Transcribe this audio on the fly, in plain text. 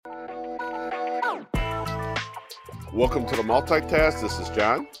Welcome to the MultiTask. This is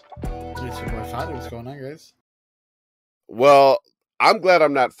John. It's your boy Fadi. What's going on, guys? Well, I'm glad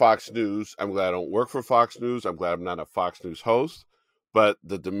I'm not Fox News. I'm glad I don't work for Fox News. I'm glad I'm not a Fox News host. But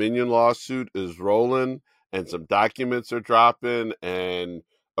the Dominion lawsuit is rolling, and some documents are dropping. And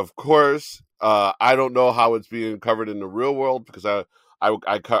of course, I don't know how it's being covered in the real world because I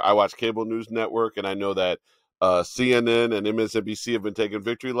watch cable news network, and I know that CNN and MSNBC have been taking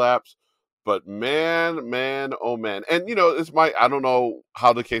victory laps. But man, oh man. And, I don't know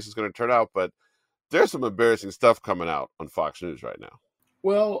how the case is going to turn out, but there's some embarrassing stuff coming out on Fox News right now.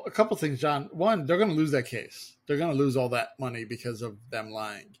 Well, a couple things, John. One, they're going to lose that case. They're going to lose all that money because of them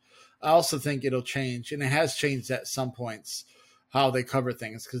lying. I also think it'll change, and it has changed at some points, how they cover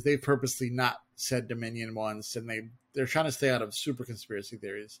things because they've purposely not said Dominion once, and they're trying to stay out of super conspiracy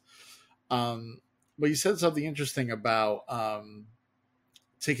theories. But you said something interesting about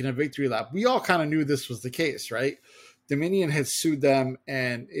taking a victory lap. We all kind of knew this was the case, right? Dominion had sued them,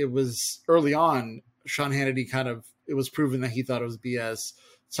 and it was early on. Sean Hannity it was proven that he thought it was BS.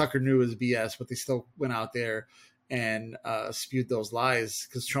 Tucker knew it was BS, but they still went out there and spewed those lies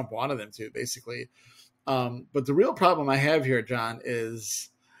because Trump wanted them to, basically. But the real problem I have here, John,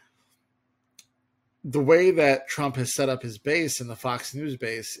 is the way that Trump has set up his base and the Fox News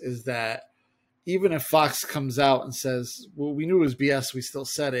base is that even if Fox comes out and says, well, we knew it was BS, we still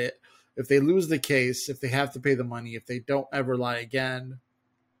said it. If they lose the case, if they have to pay the money, if they don't ever lie again,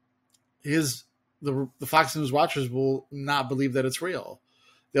 the Fox News watchers will not believe that it's real.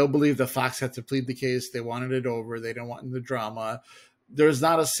 They'll believe that Fox had to plead the case. They wanted it over. They don't want the drama. There's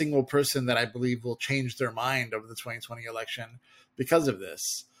not a single person that I believe will change their mind over the 2020 election because of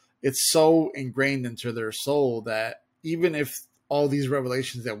this. It's so ingrained into their soul that even if all these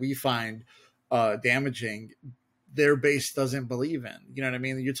revelations that we find damaging, their base doesn't believe in. You know what I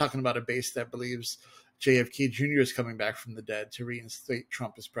mean? You're talking about a base that believes JFK Jr. is coming back from the dead to reinstate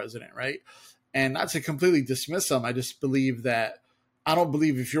Trump as president, right? And not to completely dismiss them, I just believe that I don't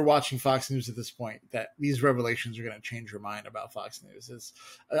believe if you're watching Fox News at this point that these revelations are going to change your mind about Fox News.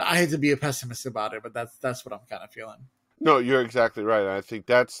 I hate to be a pessimist about it, but that's what I'm kind of feeling. No, you're exactly right. I think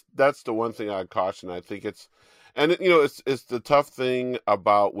that's the one thing I'd caution. I think it's the tough thing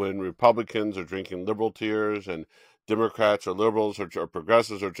about when Republicans are drinking liberal tears and Democrats or liberals or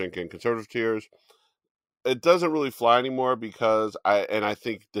progressives are drinking conservative tears. It doesn't really fly anymore because I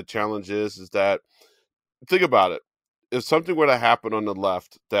think the challenge is that, think about it. If something were to happen on the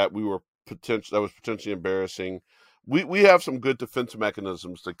left that was potentially embarrassing, we have some good defense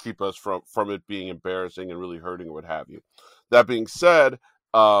mechanisms to keep us from it being embarrassing and really hurting or what have you. That being said,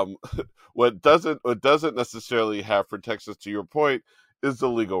 what doesn't necessarily have protections, to your point, is the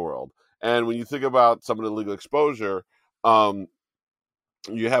legal world. And when you think about some of the legal exposure,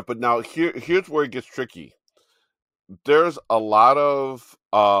 you have. But now here's where it gets tricky. There's a lot of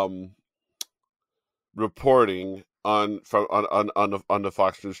reporting on the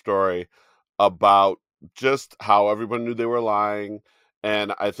Fox News story about just how everyone knew they were lying.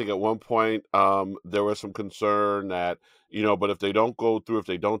 And I think at one point there was some concern that, but if they don't go through, if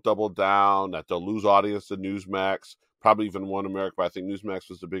they don't double down, that they'll lose audience to Newsmax, probably even One America, but I think Newsmax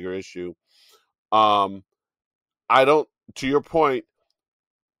was the bigger issue. To your point,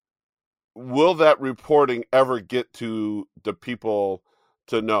 will that reporting ever get to the people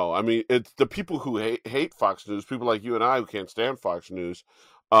to know? I mean, it's the people who hate Fox News, people like you and I who can't stand Fox News.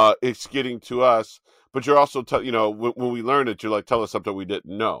 It's getting to us, but you're also, when we learn it, you're like, tell us something we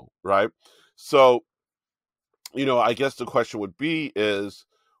didn't know, right? So, I guess the question would be is,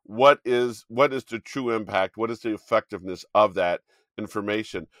 what is the true impact? What is the effectiveness of that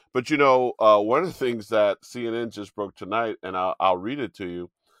information? But, one of the things that CNN just broke tonight, and I'll read it to you,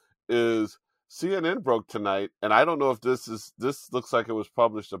 is CNN broke tonight, and I don't know if this looks like it was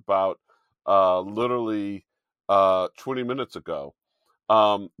published about literally 20 minutes ago.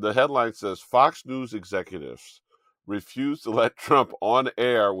 The headline says, Fox News executives refused to let Trump on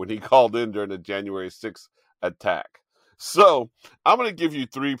air when he called in during the January 6th attack. So I'm going to give you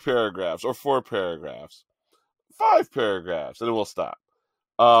 3 paragraphs or 4 paragraphs, 5 paragraphs, and then we'll stop.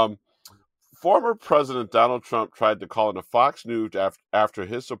 Former President Donald Trump tried to call into Fox News after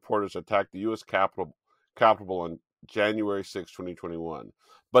his supporters attacked the U.S. Capitol on January 6, 2021.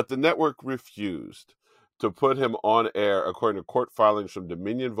 But the network refused to put him on air, according to court filings from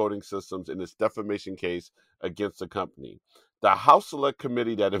Dominion Voting Systems in its defamation case against the company. The House Select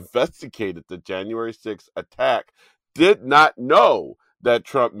Committee that investigated the January 6th attack did not know that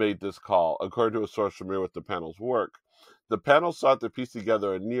Trump made this call, according to a source familiar with the panel's work. The panel sought to piece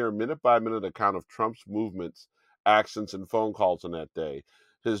together a near minute-by-minute account of Trump's movements, actions, and phone calls on that day.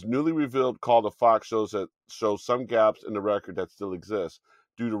 His newly revealed call to Fox shows some gaps in the record that still exist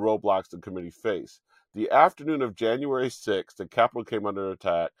due to roadblocks the committee faced. The afternoon of January 6th, the Capitol came under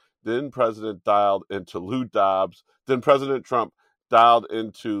attack. Then President Trump dialed into Lou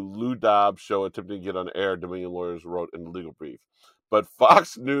Dobbs' show attempting to get on air, Dominion lawyers wrote in the legal brief. But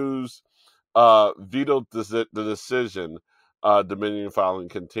Fox News vetoed the decision. Dominion filing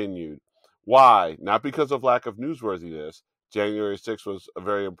continued. Why? Not because of lack of newsworthiness. January 6th was a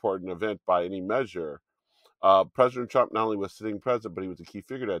very important event by any measure. President Trump not only was sitting president, but he was a key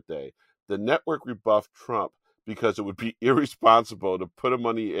figure that day. The network rebuffed Trump because it would be irresponsible to put him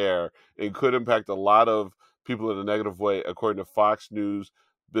on the air and could impact a lot of people in a negative way, according to Fox News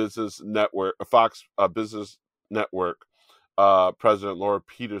Business Network, President Laura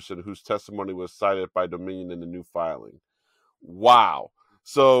Peterson, whose testimony was cited by Dominion in the new filing. Wow.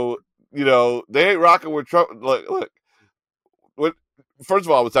 So, they ain't rocking with Trump. Look. What? First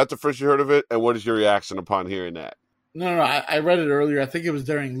of all, was that the first you heard of it? And what is your reaction upon hearing that? No. I read it earlier. I think it was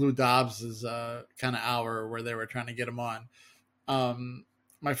during Lou Dobbs's kind of hour where they were trying to get him on.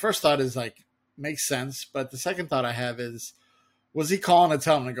 My first thought is makes sense, but the second thought I have is, was he calling to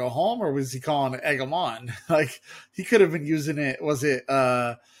tell him to go home, or was he calling to egg him on? He could have been using it. Was it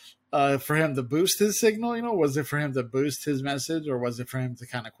for him to boost his signal? Was it for him to boost his message, or was it for him to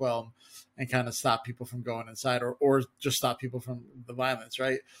kind of quell him and kind of stop people from going inside, or just stop people from the violence,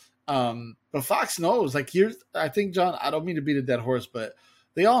 right? But Fox knows. I think, John, I don't mean to beat a dead horse, but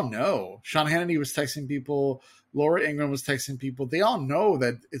they all know. Sean Hannity was texting people. Laura Ingraham was texting people. They all know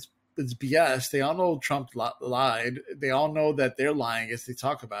that it's BS. They all know Trump lied. They all know that they're lying as they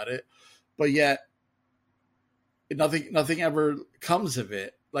talk about it, but yet nothing ever comes of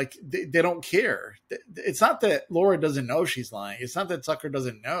it. They don't care. It's not that Laura doesn't know she's lying. It's not that Tucker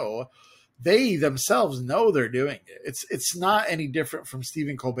doesn't know. They themselves know they're doing it. It's not any different from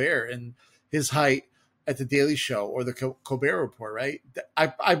Stephen Colbert and his height at the Daily Show or the Colbert Report, right?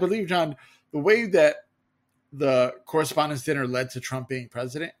 I believe, John, the way that the Correspondents' Dinner led to Trump being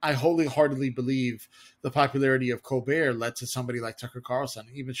president, I wholeheartedly believe the popularity of Colbert led to somebody like Tucker Carlson,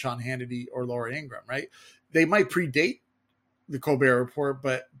 even Sean Hannity or Laura Ingraham, right? They might predate the Colbert Report,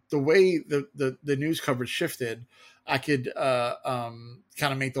 but the way the news coverage shifted, I could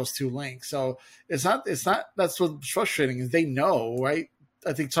kind of make those two links. So it's not that's what's frustrating is they know, right?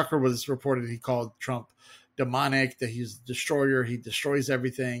 I think Tucker was reported he called Trump demonic, that he's a destroyer, he destroys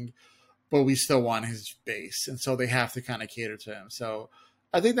everything, but we still want his base. And so they have to kind of cater to him. So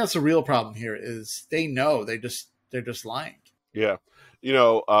I think that's a real problem here is they know they're just lying. Yeah.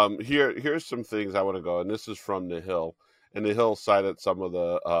 Here's some things I want to go, and this is from The Hill. And The Hill cited some of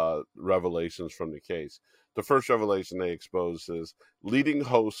the revelations from the case. The first revelation they exposed is leading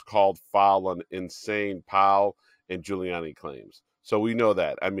host called foul on insane Powell and Giuliani claims. So we know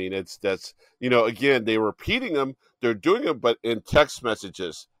that. I mean, again, they're repeating them. They're doing them, but in text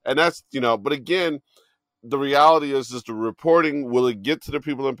messages. And that's, but again, the reality is the reporting, will it get to the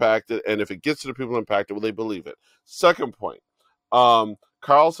people impacted? And if it gets to the people impacted, will they believe it? Second point,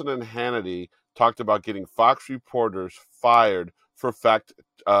 Carlson and Hannity talked about getting Fox reporters fired for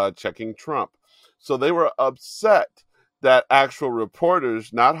fact-checking Trump. So they were upset that actual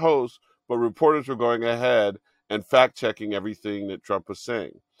reporters, not hosts, but reporters were going ahead and fact-checking everything that Trump was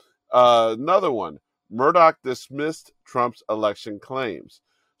saying. Another one, Murdoch dismissed Trump's election claims.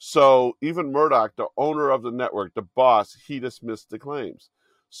 So even Murdoch, the owner of the network, the boss, he dismissed the claims.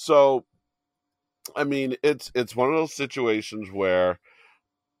 So, I mean, it's one of those situations where,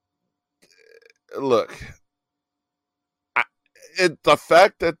 look, the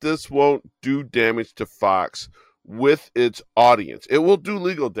fact that this won't do damage to Fox with its audience, it will do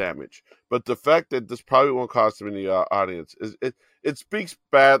legal damage, but the fact that this probably won't cost them any audience it speaks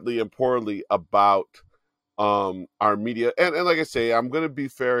badly and poorly about our media. And like I say, I'm going to be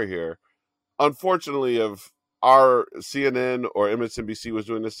fair here. Unfortunately, if our CNN or MSNBC was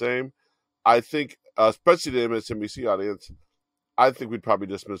doing the same, I think, especially the MSNBC audience, I think we'd probably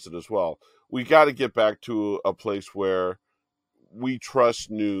dismiss it as well. We got to get back to a place where we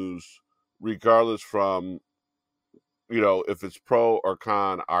trust news regardless from, if it's pro or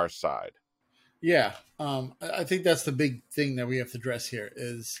con our side. Yeah. I think that's the big thing that we have to address here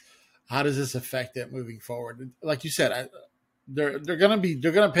is how does this affect it moving forward? Like you said, they're going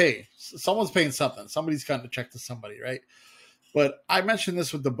to pay. Someone's paying something. Somebody's got to check to somebody, right? But I mentioned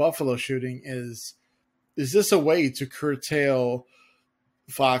this with the Buffalo shooting is this a way to curtail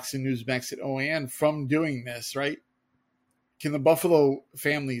Fox and Newsmax and OAN from doing this, right? Can the Buffalo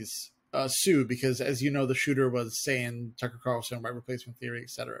families sue? Because as you know, the shooter was saying Tucker Carlson, right replacement theory, et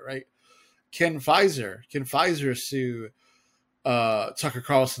cetera, right? Can Pfizer sue Tucker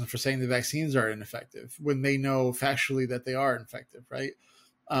Carlson for saying the vaccines are ineffective when they know factually that they are effective, right?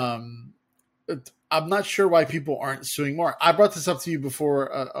 Um, I'm not sure why people aren't suing more. I brought this up to you before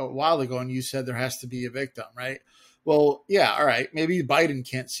a while ago, and you said there has to be a victim, right? Well, yeah, all right. Maybe Biden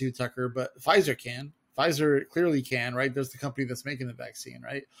can't sue Tucker, but Pfizer can. Pfizer clearly can, right? There's the company that's making the vaccine,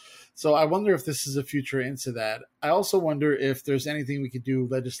 right? So I wonder if this is a future into that. I also wonder if there's anything we could do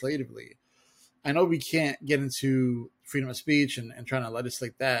legislatively. I know we can't get into freedom of speech and trying to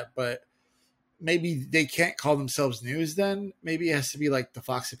legislate that, but maybe they can't call themselves news then. Maybe it has to be like the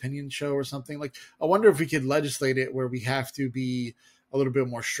Fox Opinion show or something. Like, I wonder if we could legislate it where we have to be a little bit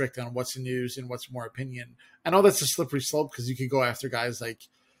more strict on what's news and what's more opinion. I know that's a slippery slope because you could go after guys like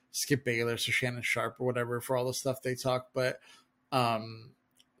Skip Bayless or Shannon Sharp or whatever for all the stuff they talk, but um,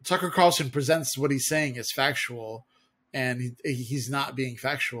 Tucker Carlson presents what he's saying as factual, and he's not being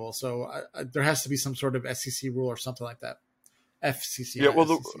factual. So there has to be some sort of SEC rule or something like that. FCC, Yeah, not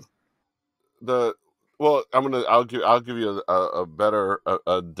well, SEC. the well, I'll give you a better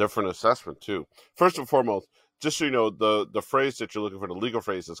a different assessment too. First and foremost, just so you know, the phrase that you're looking for, the legal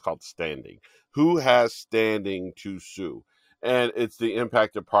phrase, is called standing. Who has standing to sue? And it's the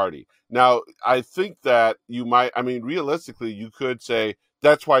impacted party. Now, I think that you might, I mean, realistically, you could say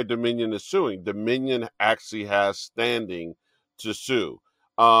that's why Dominion is suing. Dominion actually has standing to sue.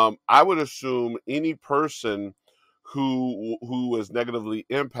 I would assume any person who was negatively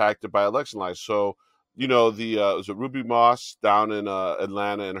impacted by election lies. So, you know, the was it Ruby Moss down in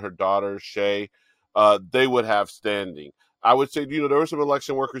Atlanta and her daughter Shay, they would have standing. I would say, you know, there were some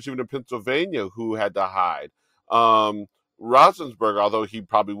election workers even in Pennsylvania who had to hide. Rosensberg, although he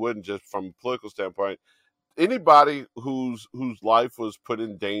probably wouldn't, just from a political standpoint, anybody whose life was put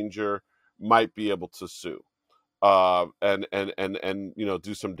in danger might be able to sue, and you know,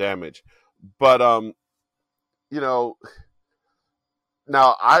 do some damage. But you know,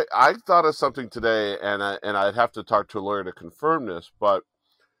 now I thought of something today, and I'd have to talk to a lawyer to confirm this, but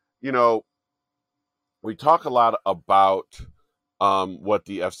you know, we talk a lot about what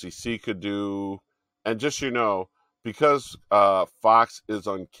the FCC could do, and just so you know, because Fox is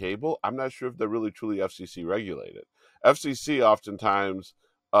on cable, I'm not sure if they're really truly FCC regulated. FCC oftentimes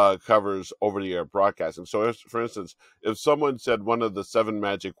covers over-the-air broadcasting. So, if, for instance, if someone said one of the seven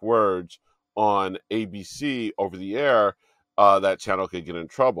magic words on ABC over the air, that channel could get in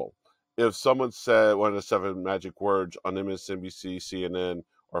trouble. If someone said one of the seven magic words on MSNBC, CNN,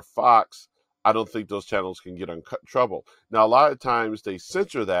 or Fox, I don't think those channels can get in trouble. Now, a lot of times they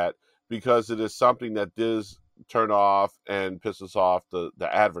censor that because it is something that does turn off and pisses off the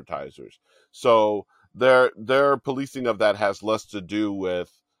advertisers. So their policing of that has less to do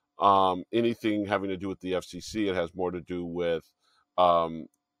with anything having to do with the FCC. It has more to do with um,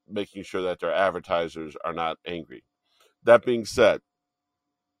 making sure that their advertisers are not angry. That being said,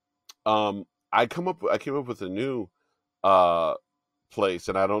 I came up with a new uh, place,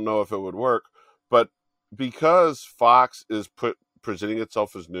 and I don't know if it would work, but because Fox is presenting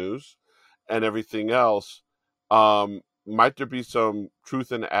itself as news and everything else, might there be some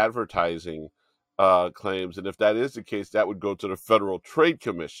truth in advertising claims? And if that is the case, that would go to the Federal Trade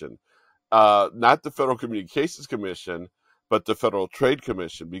Commission, not the Federal Communications Commission, but the Federal Trade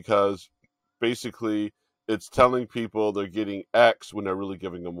Commission, because basically it's telling people they're getting X when they're really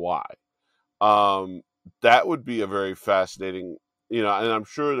giving them Y. Um, that would be a very fascinating, you know, and I'm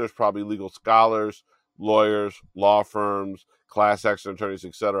sure there's probably legal scholars, lawyers, law firms, class action attorneys,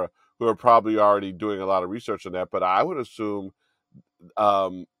 etc., who are probably already doing a lot of research on that. But I would assume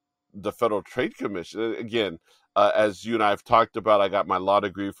um, the Federal Trade Commission, again, as you and I have talked about, I got my law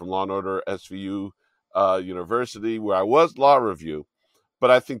degree from Law and Order SVU University, where I was law review. But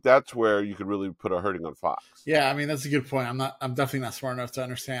I think that's where you could really put a hurting on Fox. Yeah, I mean that's a good point. I'm definitely not smart enough to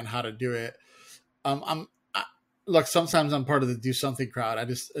understand how to do it. Look. Sometimes I'm part of the do something crowd.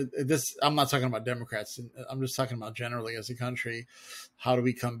 I'm not talking about Democrats. I'm just talking about generally as a country. How do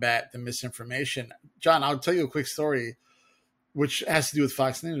we combat the misinformation? John, I'll tell you a quick story, which has to do with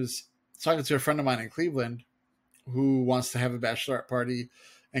Fox News. Talking to a friend of mine in Cleveland who wants to have a bachelorette party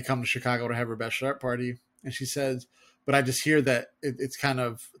and come to Chicago to have her bachelorette party, and she says, but I just hear that it's kind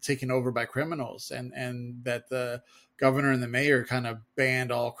of taken over by criminals, and that the governor and the mayor kind of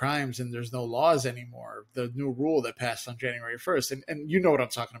banned all crimes and there's no laws anymore. The new rule that passed on January 1st. And you know what I'm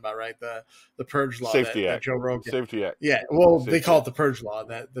talking about, right? The purge law Safety that Act. Joe Rogan. Safety Act. Yeah. Well, Safety they call Act. it the purge law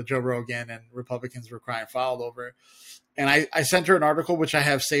that the Joe Rogan and Republicans were crying foul over. And I sent her an article, which I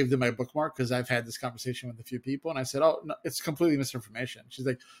have saved in my bookmark because I've had this conversation with a few people. And I said, oh, no, it's completely misinformation. She's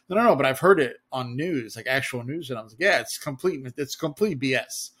like, no, but I've heard it on news, like actual news. And I was like, yeah, it's complete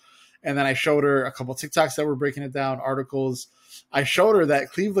BS. And then I showed her a couple TikToks that were breaking it down, articles. I showed her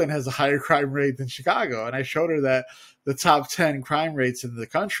that Cleveland has a higher crime rate than Chicago. And I showed her that the top 10 crime rates in the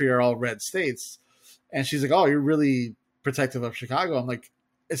country are all red states. And she's like, oh, you're really protective of Chicago. I'm like,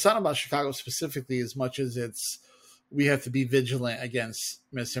 it's not about Chicago specifically as much as it's we have to be vigilant against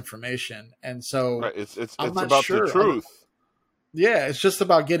misinformation. And so Right. It's I'm it's not about the sure. truth. Yeah, it's just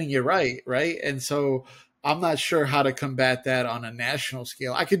about getting it right, right? And so I'm not sure how to combat that on a national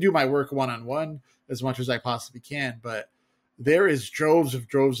scale. I could do my work one on one as much as I possibly can, but there is droves of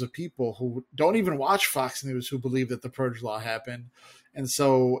people who don't even watch Fox News who believe that the purge law happened. And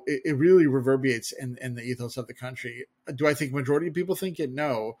so it really reverberates in the ethos of the country. Do I think majority of people think it?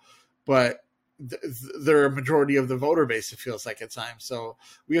 No, but they're a majority of the voter base, it feels like at times. So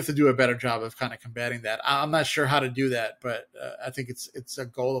we have to do a better job of kind of combating that. I'm not sure how to do that, but I think it's a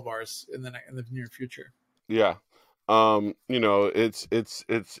goal of ours in the near future. Yeah. It's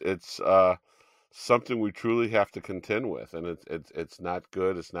something we truly have to contend with, and it's not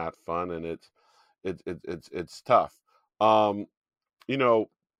good, it's not fun, and it's tough. Um, you know,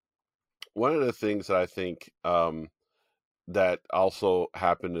 one of the things that I think that also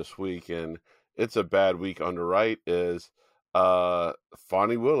happened this week, and it's a bad week on the right, is Fonnie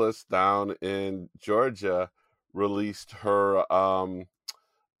Willis down in Georgia released her or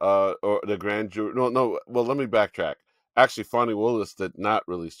the grand jury. No. Well, let me backtrack. Actually, Fonnie Willis did not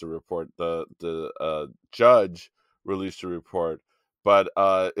release the report. The judge released the report, but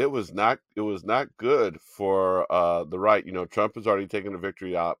it was not good for the right. Trump has already taken the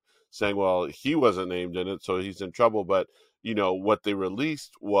victory out, saying, well, he wasn't named in it, so he's in trouble. But what they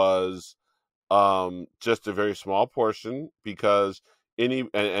released was just a very small portion, because and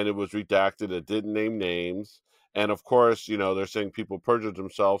it was redacted. It didn't name names, and of course, they're saying people perjured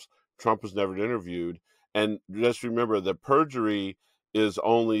themselves. Trump was never interviewed, and just remember, the perjury is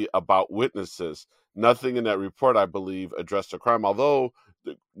only about witnesses. Nothing in that report, I believe, addressed the crime. Although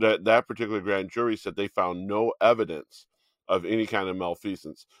that particular grand jury said they found no evidence of any kind of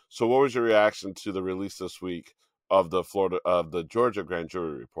malfeasance. So, what was your reaction to the release this week of the Georgia grand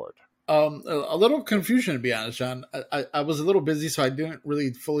jury report? A little confusion, to be honest, John. I was a little busy, so I didn't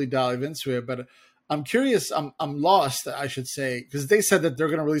really fully dive into it. But I'm curious. I'm lost, I should say, because they said that they're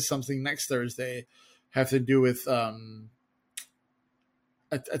going to release something next Thursday, have to do with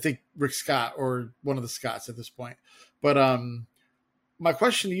I think Rick Scott or one of the Scotts at this point. But my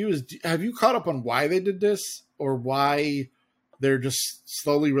question to you is: have you caught up on why they did this, or why they're just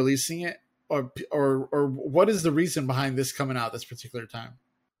slowly releasing it, or what is the reason behind this coming out this particular time?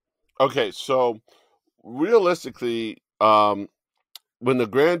 Okay, so realistically, when the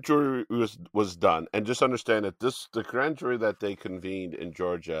grand jury was done, and just understand that the grand jury that they convened in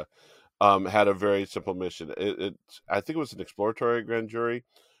Georgia had a very simple mission. I think it was an exploratory grand jury,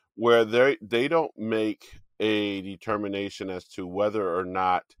 where they don't make a determination as to whether or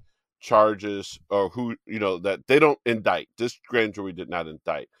not charges, or who, that they don't indict. This grand jury did not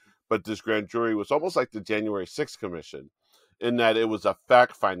indict, but this grand jury was almost like the January 6th Commission, in that it was a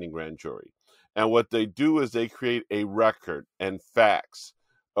fact-finding grand jury. And what they do is they create a record and facts,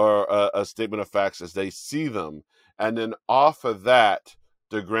 or a statement of facts as they see them, and then off of that,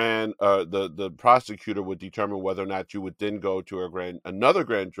 the prosecutor would determine whether or not you would then go to another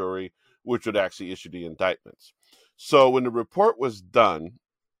grand jury, which would actually issue the indictments. So when the report was done,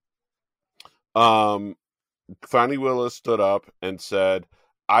 um, Fannie Willis stood up and said,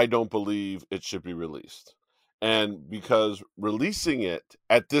 I don't believe it should be released. And because releasing it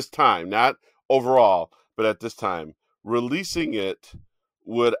at this time, not overall, but at this time, releasing it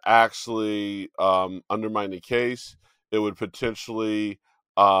would actually undermine the case. It would potentially,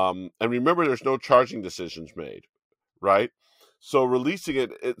 and remember, there's no charging decisions made, right? So releasing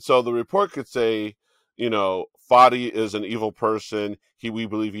so the report could say, Fadi is an evil person. We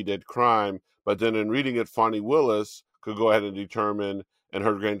believe he did crime. But then in reading it, Fonnie Willis could go ahead and determine, and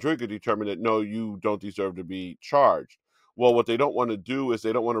her grand jury could determine that, no, you don't deserve to be charged. Well, what they don't want to do is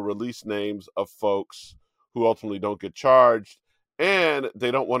they don't want to release names of folks who ultimately don't get charged, and they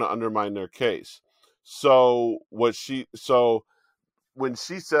don't want to undermine their case. So when she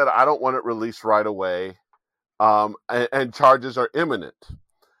said, I don't want it released right away, and charges are imminent,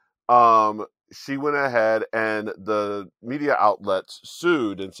 she went ahead and the media outlets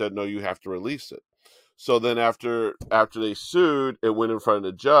sued and said, no, you have to release it. So then after they sued, it went in front of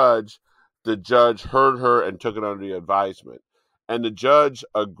the judge. The judge heard her and took it under the advisement. And the judge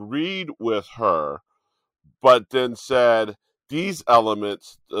agreed with her, but then said, these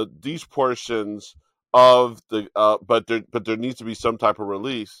elements, these portions of but there needs to be some type of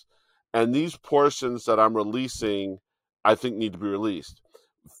release. And these portions that I'm releasing, I think, need to be released.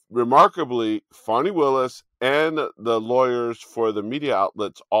 remarkably, Farney Willis and the lawyers for the media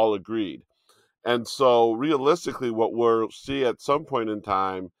outlets all agreed. And so, realistically, what we'll see at some point in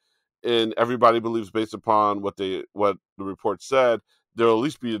time, and everybody believes based upon what the report said, there will at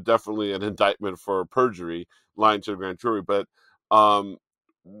least be definitely an indictment for perjury, lying to the grand jury. But um,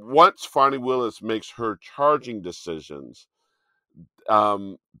 once Farney Willis makes her charging decisions,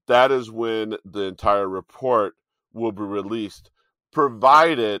 um, that is when the entire report will be released,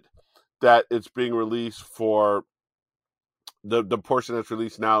 provided that it's being released for the portion that's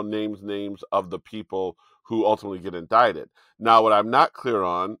released now names of the people who ultimately get indicted. Now, what I'm not clear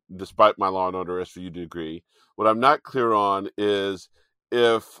on, despite my Law and Order SVU degree, what I'm not clear on is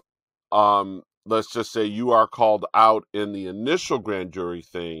if, let's just say you are called out in the initial grand jury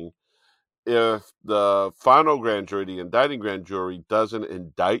thing, if the final grand jury, the indicting grand jury, doesn't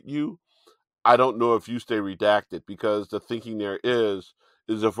indict you, I don't know if you stay redacted, because the thinking there is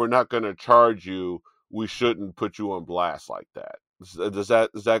if we're not going to charge you, we shouldn't put you on blast like that. Does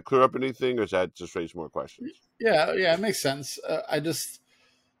that clear up anything, or does that just raise more questions? Yeah, yeah, it makes sense. I don't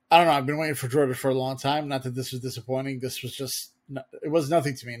know. I've been waiting for Georgia for a long time. Not that this was disappointing. This was just it was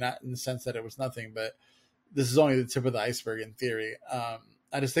nothing to me. Not in the sense that it was nothing, but this is only the tip of the iceberg in theory.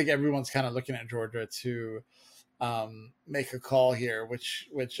 I just think everyone's kind of looking at Georgia to make a call here,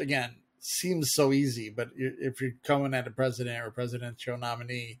 which again seems so easy, but if you're coming at a president or presidential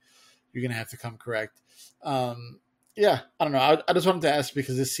nominee, you're gonna have to come correct. Yeah, I don't know. I just wanted to ask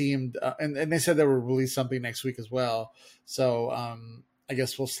because it seemed, and they said they will release something next week as well. So I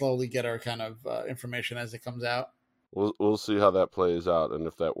guess we'll slowly get our kind of information as it comes out. We'll see how that plays out and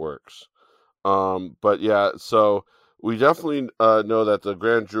if that works. But yeah, so we definitely know that the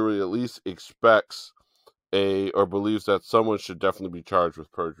grand jury at least expects or believes that someone should definitely be charged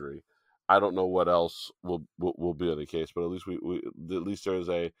with perjury. I don't know what else will be on the case, but at least we at least there is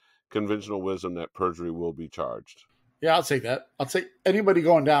a conventional wisdom that perjury will be charged. Yeah, I'll take that. I'll take anybody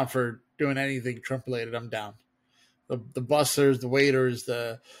going down for doing anything Trump related. I'm down. The bussers, the waiters,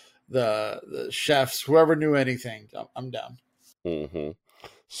 the chefs, whoever knew anything, I'm down. hmm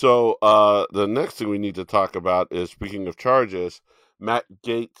So the next thing we need to talk about is, speaking of charges, Matt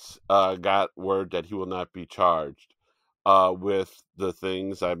Gaetz got word that he will not be charged with the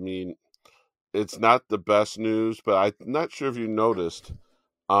things. I mean, it's not the best news, but I'm not sure if you noticed.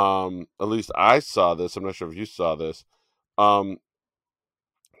 At least I saw this. I'm not sure if you saw this. Um,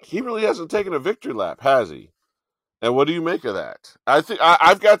 he really hasn't taken a victory lap, has he? And what do you make of that? I think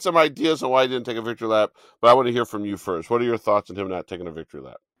I've got some ideas on why he didn't take a victory lap, but I want to hear from you first. What are your thoughts on him not taking a victory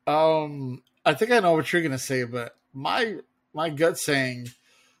lap? I think I know what you're gonna say, but my gut saying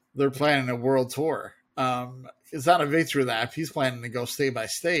they're planning a world tour. It's not a victory lap. He's planning to go state by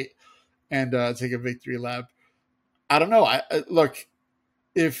state and take a victory lap. I don't know. I look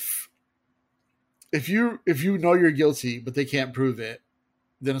if if you know you're guilty, but they can't prove it,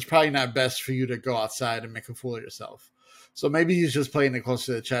 then it's probably not best for you to go outside and make a fool of yourself. So maybe he's just playing it close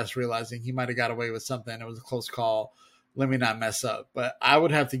to the chest, realizing he might have got away with something. It was a close call. Let me not mess up. But I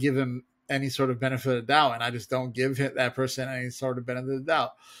would have to give him any sort of benefit of doubt, and I just don't give that person any sort of benefit of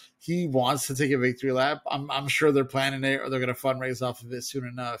doubt. He wants to take a victory lap. I'm sure they're planning it, or they're going to fundraise off of it soon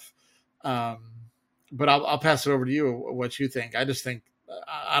enough. Um, but I'll pass it over to you. What you think? I just think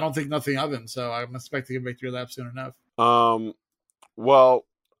I don't think nothing of him, so I'm expecting a victory lap soon enough. Um, well,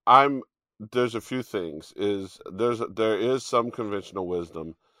 I'm there's a few things. There is some conventional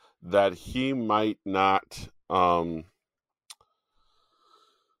wisdom that he might not.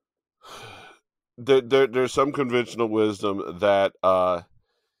 There's some conventional wisdom that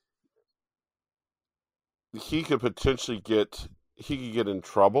he could potentially get in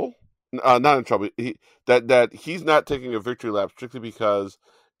trouble. Not in trouble. That he's not taking a victory lap strictly because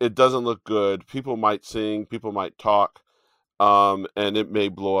it doesn't look good. People might sing, people might talk, and it may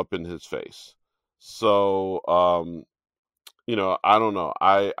blow up in his face. So, I don't know.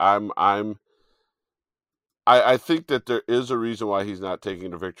 I think that there is a reason why he's not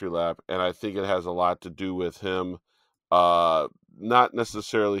taking the victory lap, and I think it has a lot to do with him not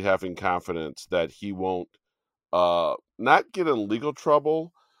necessarily having confidence that he won't not get in legal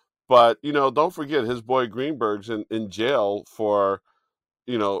trouble, but don't forget his boy Greenberg's in jail for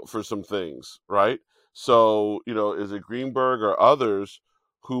some things, right? So, is it Greenberg or others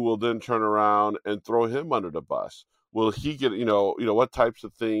who will then turn around and throw him under the bus? Will he get, what types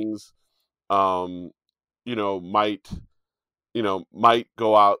of things um, you know, might might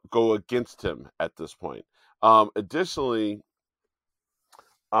go against him at this point. Additionally,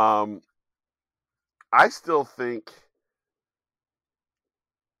 um, I still think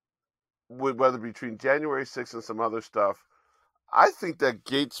whether between January 6th and some other stuff, I think that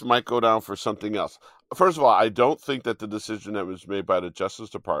Gates might go down for something else. First of all, I don't think that the decision that was made by the Justice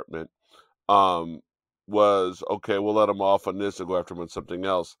Department um, was okay. We'll let him off on this and go after him on something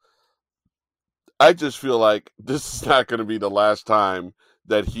else. I just feel like this is not going to be the last time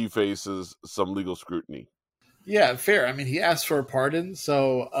that he faces some legal scrutiny. Yeah, fair. I mean, he asked for a pardon,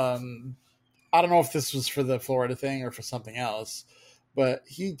 so I don't know if this was for the Florida thing or for something else, but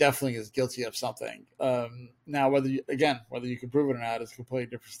he definitely is guilty of something. Now, whether you can prove it or not is a completely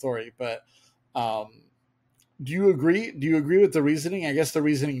different story. But um, do you agree? Do you agree with the reasoning? I guess the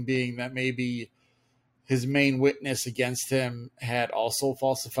reasoning being that maybe his main witness against him had also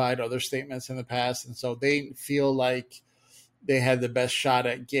falsified other statements in the past, and so they feel like they had the best shot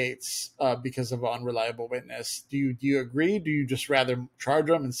at Gates because of an unreliable witness. Do you agree? Do you just rather charge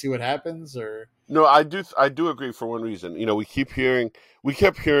him and see what happens, or? No, I do agree for one reason. We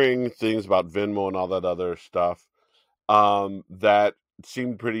kept hearing things about Venmo and all that other stuff that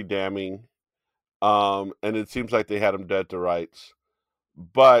seemed pretty damning. And it seems like they had him dead to rights.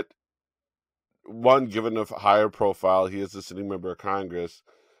 But one, given the higher profile, he is a sitting member of Congress.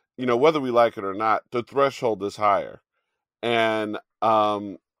 Whether we like it or not, the threshold is higher. And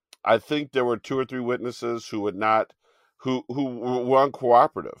I think there were two or three witnesses who would not, who were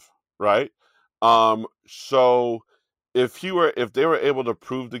uncooperative, right? So if they were able to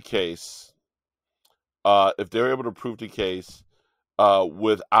prove the case, if they were able to prove the case,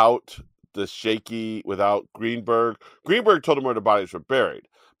 without without Greenberg told him where the bodies were buried.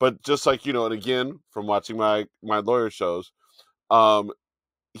 But just like, and again, from watching my lawyer shows, um,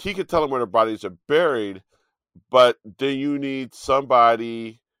 he could tell him where the bodies are buried, but then you need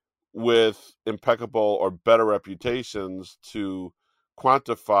somebody with impeccable or better reputations to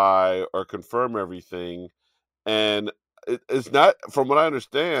quantify or confirm everything. And it's not, from what I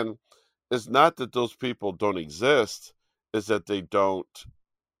understand, it's not that those people don't exist, it's that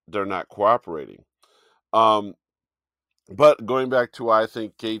they're not cooperating. Um, but going back to why I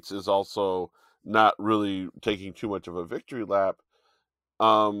think Gates is also not really taking too much of a victory lap,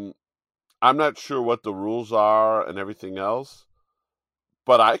 um, I'm not sure what the rules are and everything else,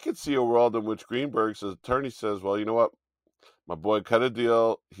 but I could see a world in which Greenberg's attorney says, well, you know what? My boy cut a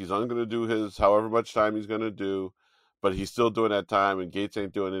deal. He's only going to do his however much time he's going to do, but he's still doing that time, and Gates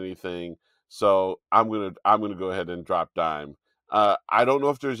ain't doing anything. So I'm gonna go ahead and drop dime. I don't know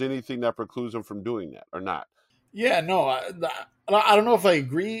if there's anything that precludes him from doing that or not. Yeah, no, I don't know if I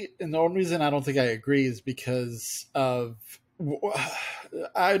agree. And the only reason I don't think I agree is because of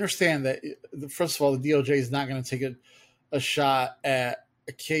I understand that first of all, the DOJ is not going to take a shot at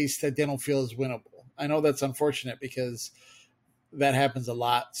a case that they don't feel is winnable. I know that's unfortunate because that happens a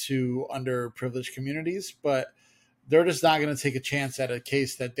lot to underprivileged communities, but they're just not going to take a chance at a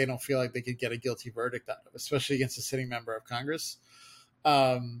case that they don't feel like they could get a guilty verdict out of, especially against a sitting member of Congress.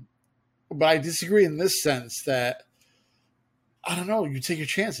 Um, but I disagree in this sense that I don't know. You take your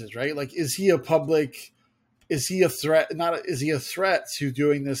chances, right? Like, is he a public? Is he a threat? Not is he a threat to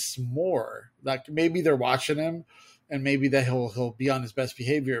doing this more? Like maybe they're watching him, and maybe that he'll be on his best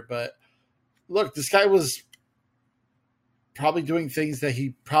behavior. But look, this guy was probably doing things that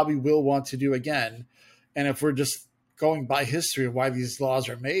he probably will want to do again. And if we're just going by history of why these laws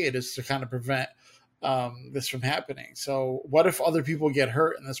are made, is to kind of prevent this from happening. So, what if other people get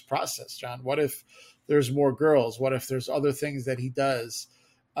hurt in this process, John? What if there's more girls? What if there's other things that he does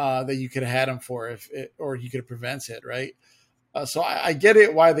that you could have had him for, or he could prevent it, right? So I get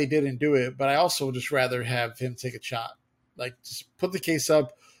it why they didn't do it, but I also would just rather have him take a shot. Like, just put the case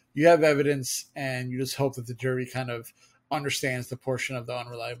up. You have evidence, and you just hope that the jury kind of understands the portion of the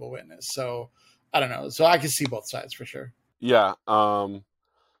unreliable witness. So I don't know. So I can see both sides for sure. Yeah,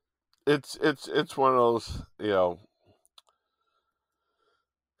 it's one of those.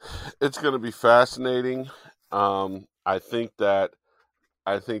 It's going to be fascinating. I think that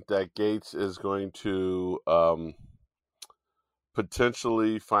Gates is going to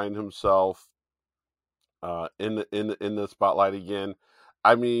potentially find himself in the spotlight again.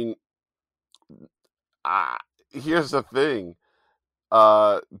 I mean, here's the thing.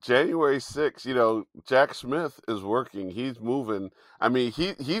 January 6th, Jack Smith is working. He's moving. I mean,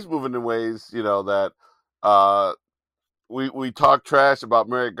 he's moving in ways, that uh we talk trash about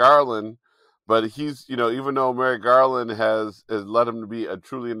Merrick Garland, but he's, even though Merrick Garland has led him to be a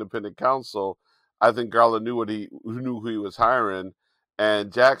truly independent counsel, I think Garland knew who he was hiring.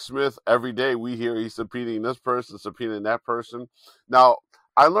 And Jack Smith, every day we hear he's subpoenaing this person, subpoenaing that person. Now,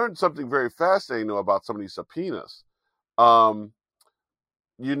 I learned something very fascinating though about some of these subpoenas. Um,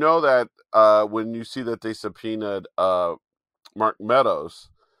 you know that when you see that they subpoenaed Mark Meadows,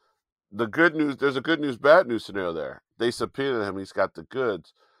 the good news, there's a good news, bad news scenario there. They subpoenaed him, he's got the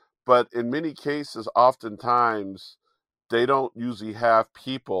goods. But in many cases, oftentimes, they don't usually have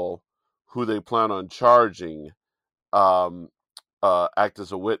people who they plan on charging um, act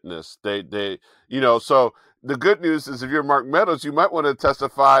as a witness. So the good news is if you're Mark Meadows, you might want to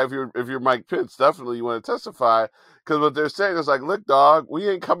testify. If you're Mike Pence, definitely you want to testify because what they're saying is like, look, dog, we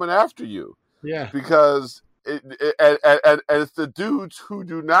ain't coming after you Yeah. because and it's the dudes who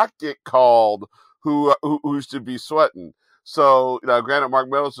do not get called who should be sweating. So, granted, Mark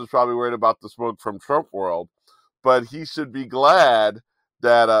Meadows is probably worried about the smoke from Trump world, but he should be glad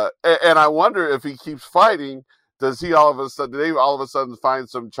that. And I wonder if he keeps fighting, does he all of a sudden? Do they all of a sudden find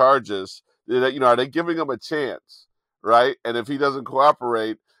some charges? That are they giving him a chance, right? And if he doesn't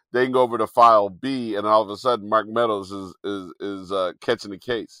cooperate, they can go over to file B, and all of a sudden, Mark Meadows is catching the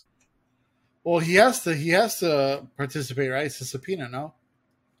case. Well, he has to participate, right? It's a subpoena, no?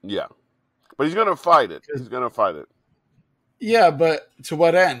 Yeah, but he's gonna fight it. He's gonna fight it. Yeah, but to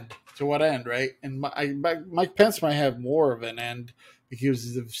what end? To what end, right? And Mike Pence might have more of an end because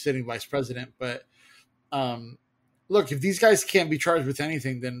he's the sitting vice president. But um, look, if these guys can't be charged with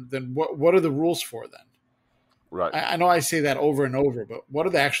anything, then what are the rules for then? Right. I know I say that over and over, but what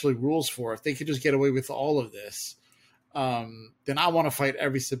are the actually rules for? If they could just get away with all of this, then I want to fight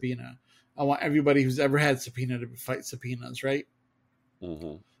every subpoena. I want everybody who's ever had subpoena to fight subpoenas, right?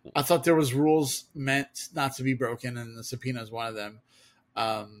 Mm-hmm. I thought there was rules meant not to be broken, and the subpoena is one of them.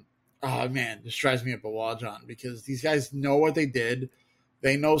 Um, oh man, this drives me up a wall, John, because these guys know what they did.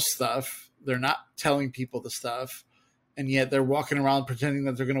 They know stuff. They're not telling people the stuff, and yet they're walking around pretending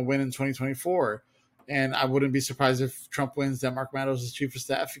that they're going to win in 2024. And I wouldn't be surprised if Trump wins, that Mark Meadows is chief of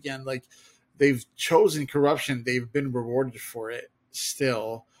staff again. Like, they've chosen corruption. They've been rewarded for it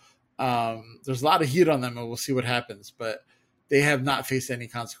still. There's a lot of heat on them, and we'll see what happens. But they have not faced any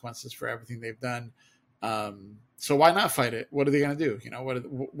consequences for everything they've done. So why not fight it? What are they going to do?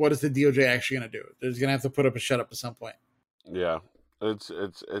 What is the DOJ actually going to do? They're going to have to put up a shut up at some point. Yeah, it's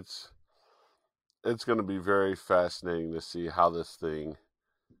going to be very fascinating to see how this thing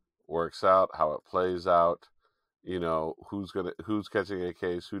works out, how it plays out. Who's catching a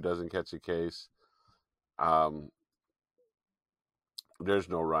case, who doesn't catch a case. There's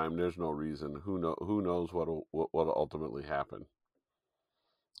no rhyme, there's no reason. Who knows what'll ultimately happen.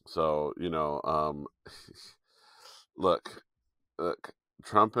 So look, look,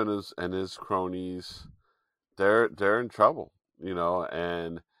 Trump and his cronies, they're in trouble.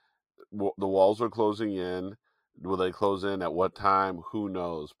 And the walls are closing in. Will they close in at what time? Who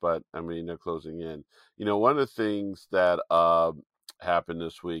knows? But I mean, they're closing in. One of the things that happened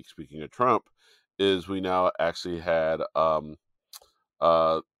this week, speaking of Trump, is we now actually had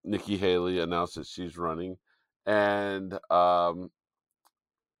Nikki Haley announced that she's running, and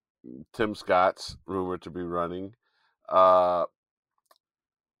Tim Scott's rumored to be running. Uh,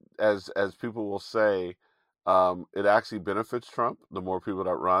 as people will say, it actually benefits Trump. The more people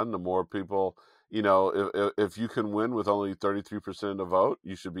that run, the more people. If you can win with only 33% of the vote,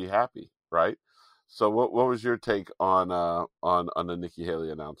 you should be happy, right? So, what was your take on the Nikki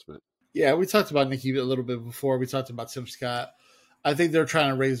Haley announcement? Yeah, we talked about Nikki a little bit before. We talked about Tim Scott. I think they're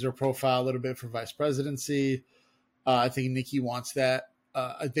trying to raise their profile a little bit for vice presidency. I think Nikki wants that.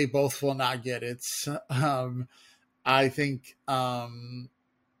 They both will not get it. I think,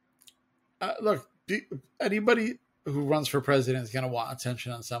 look, anybody who runs for president is going to want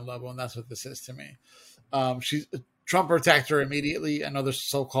attention on some level, and that's what this is to me. Trump attacked her immediately. I know they're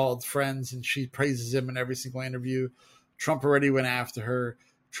so-called friends, and she praises him in every single interview. Trump already went after her.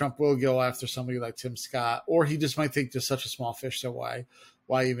 Trump will go after somebody like Tim Scott, or he just might think there's such a small fish, so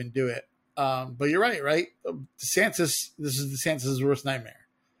why even do it? But you're right? DeSantis, this is DeSantis' worst nightmare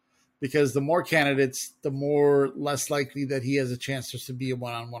because the more candidates, the more less likely that he has a chance just to be a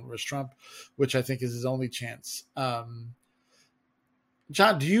one-on-one versus Trump, which I think is his only chance.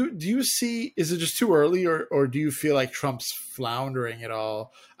 John, do you see? Is it just too early, or do you feel like Trump's floundering at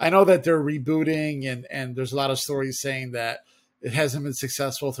all? I know that they're rebooting, and there's a lot of stories saying that it hasn't been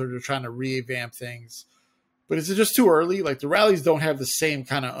successful, so they're trying to revamp things. But is it just too early? Like, the rallies don't have the same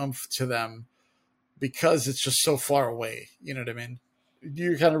kind of oomph to them because it's just so far away. You know what I mean? Do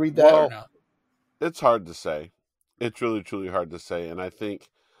you kind of read that or Well, not? it's hard to say. It's really, truly hard to say, and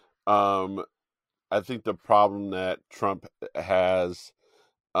um, I think the problem that Trump has,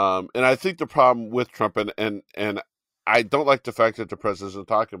 and I think the problem with Trump, and I don't like the fact that the president is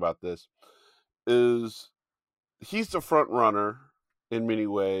talking about this, is he's the front runner in many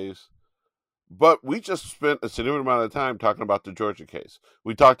ways. But we just spent a significant amount of time talking about the Georgia case.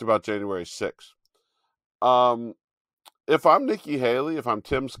 We talked about January 6th. Um, if I'm Nikki Haley, if I'm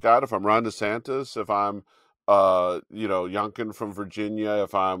Tim Scott, if I'm Ron DeSantis, if I'm Youngkin from Virginia,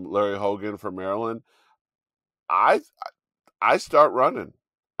 if I'm Larry Hogan from Maryland, I I start running.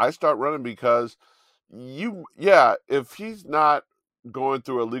 I start running because if he's not going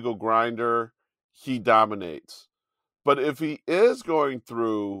through a legal grinder, he dominates. But if he is going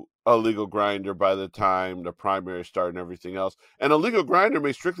through a legal grinder by the time the primary start and everything else, and a legal grinder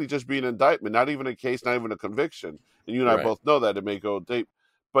may strictly just be an indictment, not even a case, not even a conviction. And you and I Right. both know that it may go deep.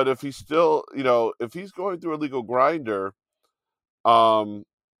 But if he's still, if he's going through a legal grinder, um,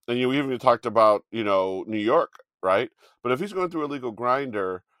 and we even talked about, New York, right? But if he's going through a legal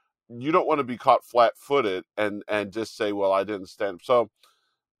grinder, you don't want to be caught flat-footed and just say, "Well, I didn't stand." So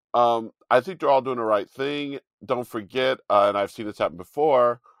I think they're all doing the right thing. Don't forget, and I've seen this happen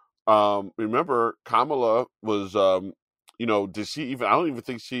before. Remember, Kamala was, did she even? I don't even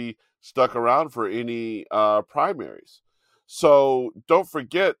think she stuck around for any primaries. So don't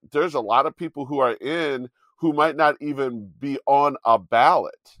forget, there's a lot of people who are in who might not even be on a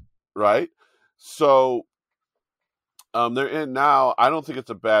ballot, right? So they're in now. I don't think it's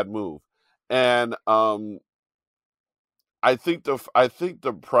a bad move, and I think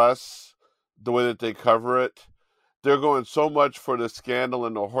the press, the way that they cover it, they're going so much for the scandal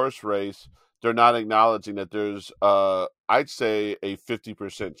in the horse race. They're not acknowledging that there's, I'd say, a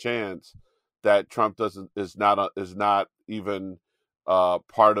 50% chance that Trump doesn't is not even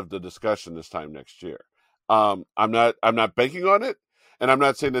part of the discussion this time next year. I'm not banking on it, and I'm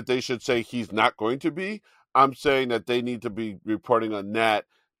not saying that they should say he's not going to be. I'm saying that they need to be reporting on that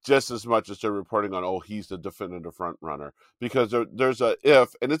just as much as they're reporting on, oh, he's the definitive front runner, because there's a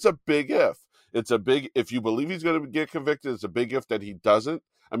if, and it's a big if. It's a big, if you believe he's going to get convicted, it's a big if that he doesn't.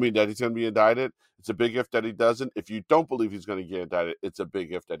 I mean, that he's going to be indicted. It's a big if that he doesn't. If you don't believe he's going to get indicted, it's a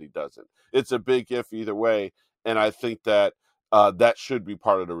big if that he doesn't. It's a big if either way. And I think that that should be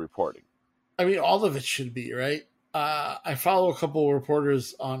part of the reporting. I mean, all of it should be, right? I follow a couple of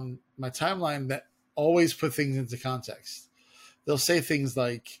reporters on my timeline that always put things into context. They'll say things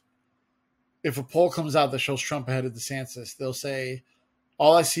like, if a poll comes out that shows Trump ahead of DeSantis, they'll say,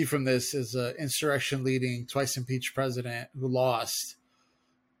 all I see from this is an insurrection leading, twice impeached president who lost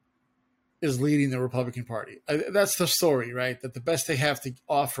is leading the Republican Party. That's the story, right? That the best they have to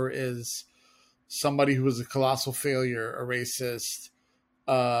offer is somebody who was a colossal failure, a racist,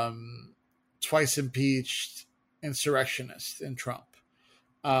 um, twice impeached insurrectionist in Trump.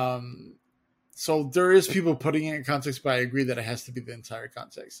 Um, so there is people putting it in context, but I agree that it has to be the entire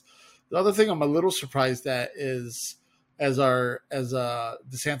context. The other thing I'm a little surprised at is as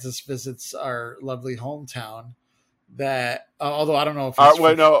DeSantis visits our lovely hometown, that although I don't know if he's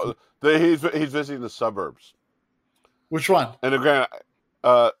Wait, no, he's visiting the suburbs. which one? And again,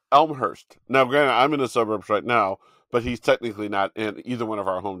 Elmhurst. Now, granted, I'm in the suburbs right now, but he's technically not in either one of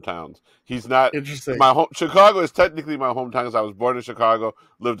our hometowns. He's not. Interesting. Chicago is technically my hometown because I was born in Chicago,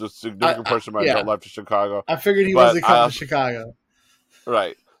 lived a significant portion of my adult life in Chicago. I figured he But wasn't coming to Chicago.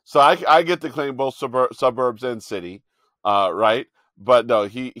 right. So I get to claim both suburbs and city, right? But no,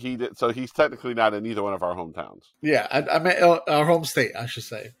 he did. So he's technically not in either one of our hometowns. Yeah, I meant our home state, I should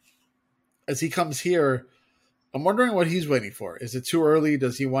say. As he comes here, I'm wondering what he's waiting for. Is it too early?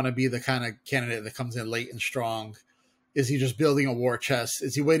 Does he want to be the kind of candidate that comes in late and strong? Is he just building a war chest?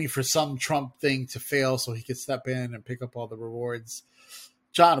 Is he waiting for some Trump thing to fail so he could step in and pick up all the rewards?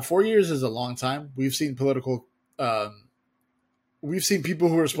 John, 4 years is a long time. We've seen we've seen people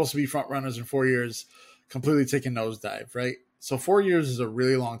who are supposed to be front runners in 4 years completely take a nosedive, right? So 4 years is a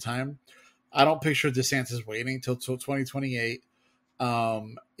really long time. I don't picture DeSantis waiting till 2028.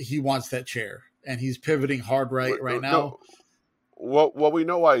 He wants that chair, and he's pivoting hard right now. No, well, we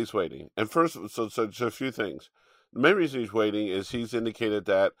know why he's waiting. And first, so a few things. The main reason he's waiting is he's indicated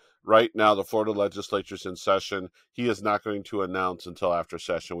that right now the Florida legislature's in session. He is not going to announce until after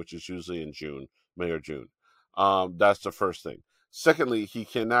session, which is usually in June, May or June. That's the first thing. Secondly, he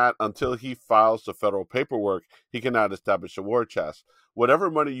cannot, until he files the federal paperwork, he cannot establish a war chest. Whatever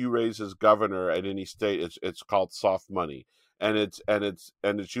money you raise as governor at any state, it's called soft money, and it's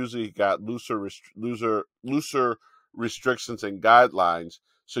usually got looser restrictions and guidelines,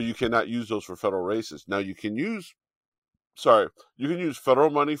 so you cannot use those for federal races. Now you can use federal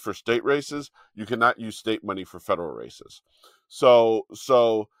money for state races. You cannot use state money for federal races.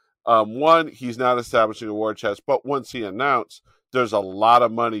 One, he's not establishing a war chest, but once he announced, there's a lot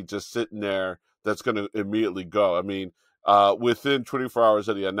of money just sitting there that's going to immediately go. I mean, within 24 hours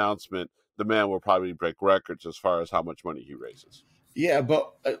of the announcement, the man will probably break records as far as how much money he raises. Yeah,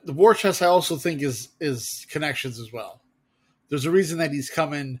 but the war chest I also think is connections as well. There's a reason that he's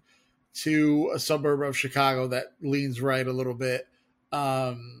coming to a suburb of Chicago that leans right a little bit.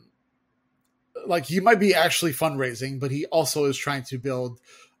 Um, like he might be actually fundraising, but he also is trying to build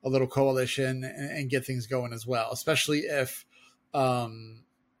a little coalition and get things going as well. Especially if, um,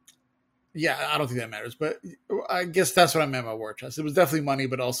 yeah, I don't think that matters, but I guess that's what I meant by war chest. It was definitely money,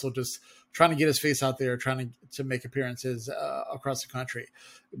 but also just trying to get his face out there, trying to make appearances across the country.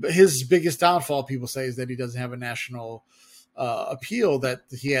 But his biggest downfall, people say, is that he doesn't have a national appeal that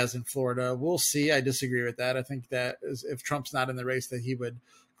he has in Florida. We'll see. I disagree with that. I think that if Trump's not in the race, that he would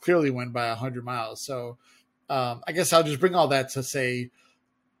clearly win by 100 miles. So I guess I'll just bring all that to say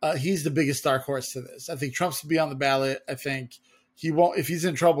he's the biggest dark horse to this. I think Trump's to be on the ballot. I think he won't. If he's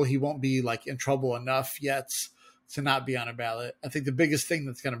in trouble, he won't be like in trouble enough yet to not be on a ballot. I think the biggest thing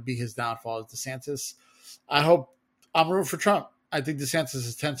that's going to be his downfall is DeSantis. I hope I'm rooting for Trump. I think DeSantis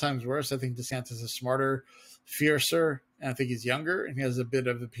is 10 times worse. I think DeSantis is smarter, fiercer, and I think he's younger and he has a bit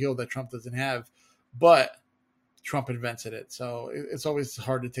of appeal that Trump doesn't have. But Trump invented it, so it's always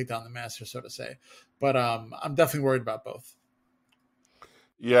hard to take down the master, so to say. But I'm definitely worried about both.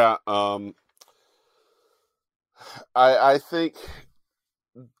 Yeah, I think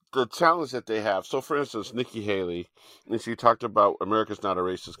the challenge that they have. So, for instance, Nikki Haley, and she talked about America's not a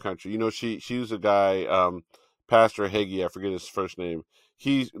racist country. You know, she was a guy, Pastor Hagee. I forget his first name.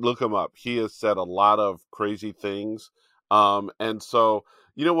 He look him up. He has said a lot of crazy things, and so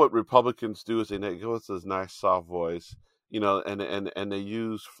you know what Republicans do is they go with this nice soft voice, you know, and they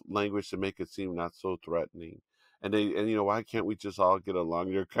use language to make it seem not so threatening. And you know, why can't we just all get along?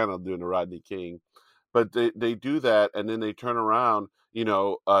 You're kind of doing the Rodney King, but they do that and then they turn around. You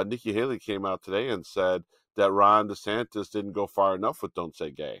know, Nikki Haley came out today and said that Ron DeSantis didn't go far enough with "Don't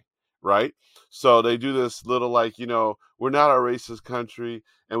Say Gay," right? So they do this little like, you know, we're not a racist country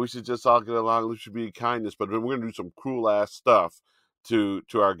and we should just all get along. We should be kindness, but then we're going to do some cruel ass stuff to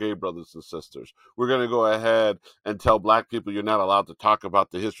our gay brothers and sisters. We're going to go ahead and tell black people you're not allowed to talk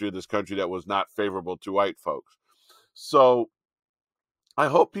about the history of this country that was not favorable to white folks. So I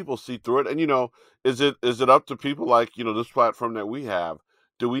hope people see through it. And you know, is it up to people like you know this platform that we have?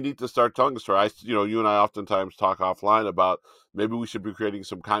 Do we need to start telling the story? You know, you and I oftentimes talk offline about maybe we should be creating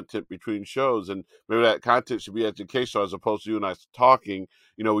some content between shows, and maybe that content should be educational as opposed to you and I talking.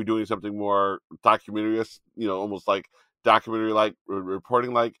 You know, we're doing something more documentary, you know, almost like documentary like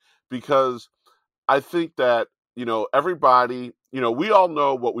reporting like because I think that, you know, everybody, you know, we all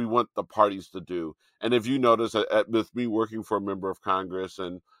know what we want the parties to do. And if you notice, with me working for a member of Congress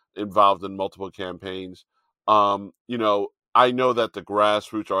and involved in multiple campaigns, you know, I know that the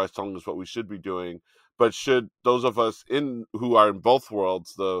grassroots are always telling us what we should be doing. But should those of us in who are in both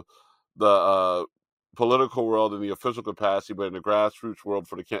worlds, the political world and the official capacity, but in the grassroots world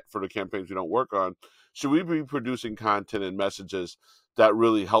for the campaigns we don't work on, should we be producing content and messages that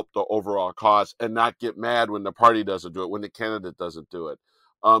really help the overall cause and not get mad when the party doesn't do it, when the candidate doesn't do it?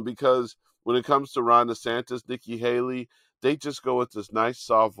 Because when it comes to Ron DeSantis, Nikki Haley, they just go with this nice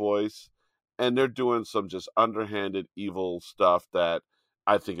soft voice and they're doing some just underhanded evil stuff that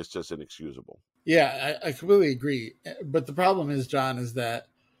I think is just inexcusable. Yeah, I completely agree. But the problem is, John, is that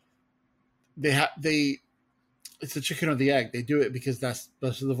they it's the chicken or the egg. They do it because that's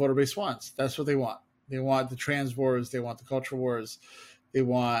what the voter base wants. That's what they want. They want the trans wars. They want the culture wars. They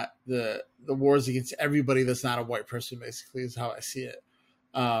want the wars against everybody that's not a white person. Basically, is how I see it.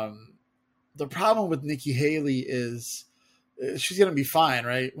 Um, the problem with Nikki Haley is she's going to be fine,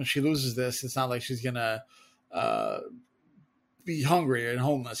 right? When she loses this, it's not like she's going to uh, be hungry and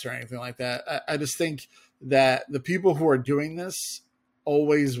homeless or anything like that. I just think that the people who are doing this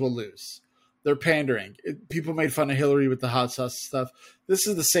always will lose. They're pandering. People made fun of Hillary with the hot sauce stuff. This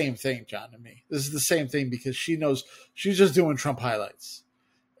is the same thing, John, to me. This is the same thing because she knows she's just doing Trump highlights.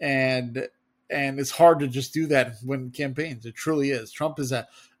 And it's hard to just do that when campaigns. It truly is. Trump is a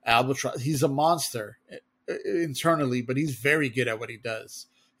albatross. He's a monster internally, but he's very good at what he does.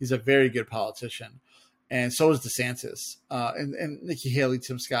 He's a very good politician, and so is DeSantis, and Nikki Haley,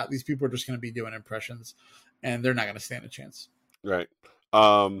 Tim Scott. These people are just going to be doing impressions, and they're not going to stand a chance. Right.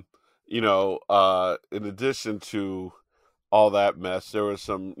 You know, in addition to all that mess, there was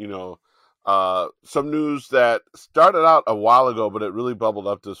some news that started out a while ago, but it really bubbled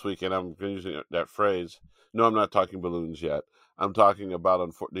up this week, and I'm using that phrase. No, I'm not talking balloons yet. I'm talking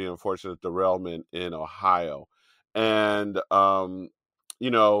about the unfortunate derailment in Ohio. And,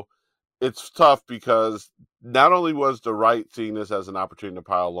 you know, it's tough because not only was the right seeing this as an opportunity to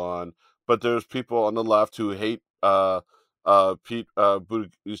pile on, but there's people on the left who hate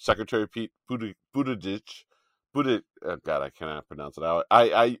Secretary Pete Buttigieg. God, I cannot pronounce it.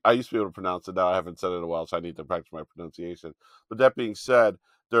 I used to be able to pronounce it. Now I haven't said it in a while, so I need to practice my pronunciation. But that being said,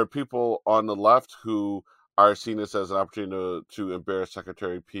 there are people on the left who are seeing this as an opportunity to embarrass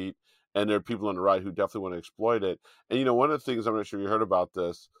Secretary Pete, and there are people on the right who definitely want to exploit it. And one of the things, I'm not sure you heard about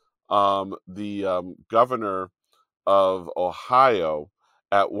this, the governor of Ohio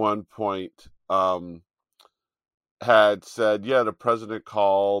at one point had said, "Yeah, the president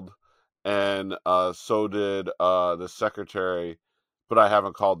called, and so did the secretary, but I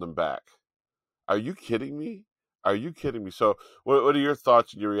haven't called them back." Are you kidding me? Are you kidding me? So, what are your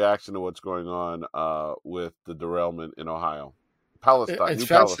thoughts and your reaction to what's going on with the derailment in Ohio, Palestine, It's New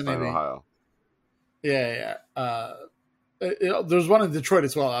Palestine, fascinating. Ohio? Yeah, yeah. There's one in Detroit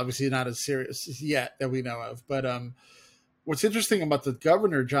as well. Obviously, not as serious yet that we know of. But what's interesting about the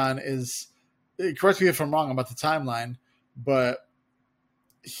governor, John, is correct me if I'm wrong about the timeline, but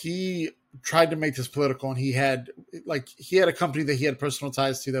he tried to make this political, and he had a company that he had personal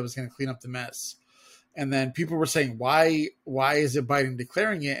ties to that was going to clean up the mess. And then people were saying, why is it Biden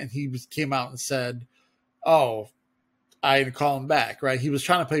declaring it? And came out and said, "Oh, I didn't call him back." Right? He was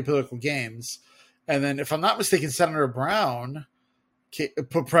trying to play political games. And then, if I'm not mistaken, Senator Brown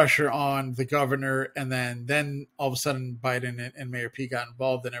put pressure on the governor, and then all of a sudden Biden and Mayor Pete got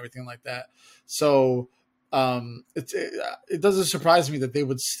involved and everything like that. So it doesn't surprise me that they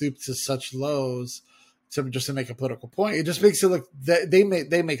would stoop to such lows to make a political point. It just makes it look they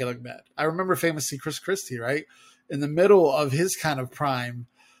make it look bad. I remember famously Chris Christie, right, in the middle of his kind of prime,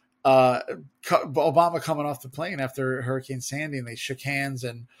 Obama coming off the plane after Hurricane Sandy, and they shook hands,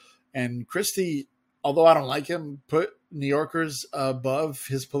 and Christie, although I don't like him, put New Yorkers above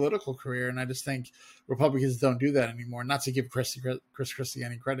his political career. And I just think Republicans don't do that anymore. Not to give Chris Christie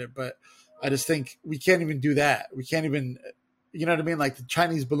any credit, but I just think we can't even do that. We can't even, you know what I mean? Like the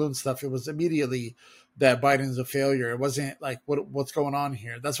Chinese balloon stuff, it was immediately that Biden's a failure. It wasn't like, what's going on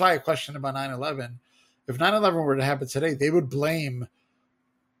here? That's why I questioned about 9/11. If 9/11 were to happen today, they would blame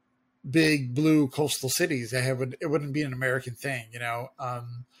big blue coastal cities. It wouldn't be an American thing,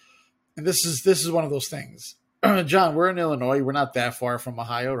 and this is one of those things. John, we're in Illinois. We're not that far from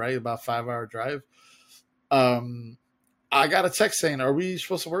Ohio, right? About 5-hour drive. I got a text saying, "Are we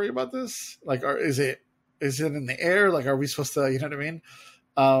supposed to worry about this? Like, is it in the air? Like, are we supposed to? You know what I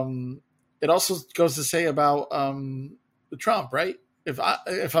mean?" It also goes to say about Trump, right? I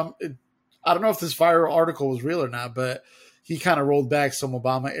don't know if this viral article was real or not, but he kind of rolled back some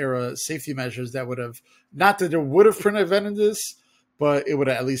Obama era safety measures that would have, not that it would have prevented this, but it would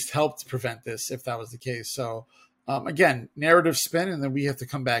have at least helped prevent this if that was the case. So again, narrative spin, and then we have to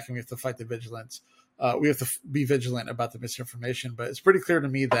come back and we have to fight the vigilance. We have to be vigilant about the misinformation. But it's pretty clear to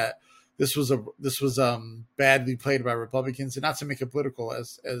me that this was badly played by Republicans, and not to make it political,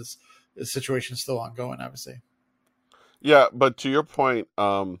 as the situation is still ongoing, obviously. Yeah, but to your point,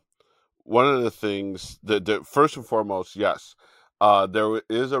 one of the things that first and foremost, yes, there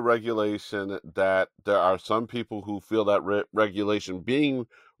is a regulation that there are some people who feel that regulation being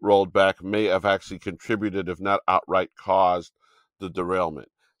rolled back may have actually contributed, if not outright caused, the derailment.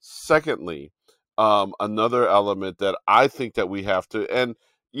 Secondly, another element that I think that we have to, and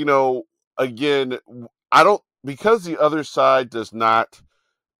again, I don't, because the other side does not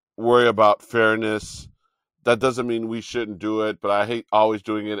worry about fairness, that doesn't mean we shouldn't do it, but I hate always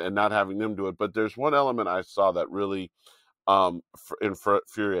doing it and not having them do it. But there's one element I saw that really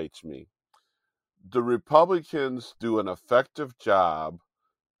infuriates me. The Republicans do an effective job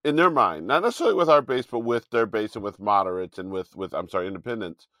in their mind, not necessarily with our base, but with their base and with moderates and with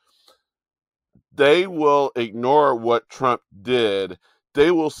independents. They will ignore what Trump did. They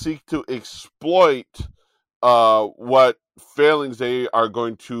will seek to exploit what failings they are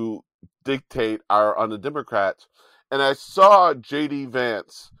going to dictate are on the Democrats. And I saw J.D.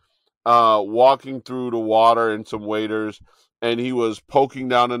 Vance walking through the water in some waders, and he was poking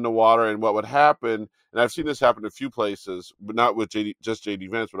down in the water. And what would happen, and I've seen this happen a few places, but not with just J.D.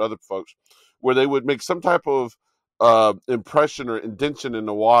 Vance, but other folks, where they would make some type of impression or indention in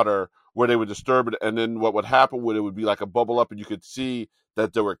the water where they would disturb it, and then what would happen would it would be like a bubble up, and you could see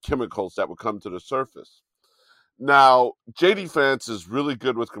that there were chemicals that would come to the surface. Now, J.D. Vance is really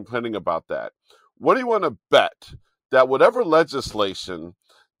good with complaining about that. What do you want to bet that whatever legislation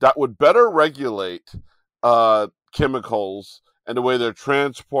that would better regulate chemicals and the way they're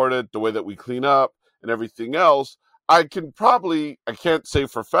transported, the way that we clean up and everything else, I can't say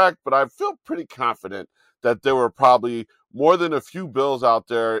for a fact, but I feel pretty confident that there were probably more than a few bills out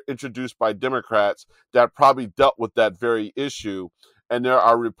there introduced by Democrats that probably dealt with that very issue. And there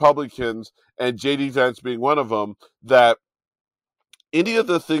are Republicans, and J.D. Vance being one of them, that any of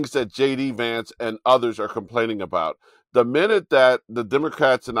the things that J.D. Vance and others are complaining about, the minute that the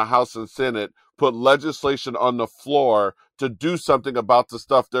Democrats in the House and Senate put legislation on the floor to do something about the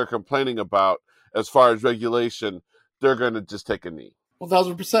stuff they're complaining about as far as regulation, they're going to just take a knee.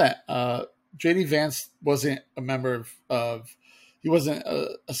 1000%. JD Vance wasn't a member of he wasn't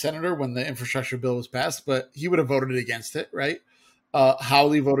a senator when the infrastructure bill was passed, but he would have voted against it, right?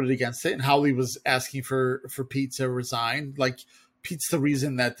 Howley voted against it, and Howley was asking for Pete to resign. Like, Pete's the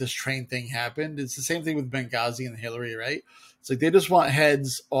reason that this train thing happened. It's the same thing with Benghazi and Hillary, right? It's like they just want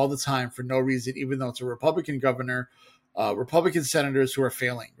heads all the time for no reason, even though it's a Republican governor, Republican senators who are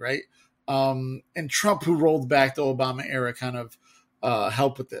failing, right? And Trump, who rolled back the Obama era kind of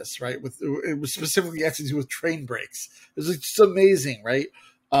help with this, right? It was specifically had to do with train brakes. It was just amazing, right?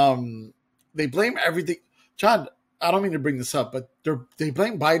 They blame everything. John, I don't mean to bring this up, but they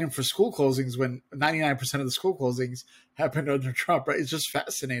blame Biden for school closings when 99% of the school closings happened under Trump, right? It's just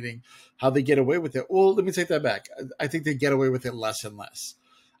fascinating how they get away with it. Well, let me take that back. I think they get away with it less and less.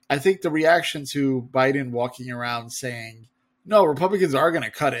 I think the reaction to Biden walking around saying, no, Republicans are going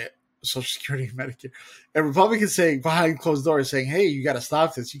to cut it, Social Security and Medicare, and Republicans saying behind closed doors, saying, hey, you got to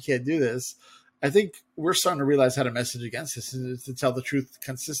stop this. You can't do this. I think we're starting to realize how to message against this is to tell the truth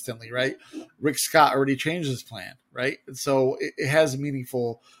consistently, right? Rick Scott already changed his plan, right? And so it has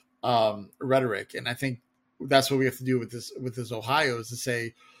meaningful rhetoric. And I think that's what we have to do with this Ohio is to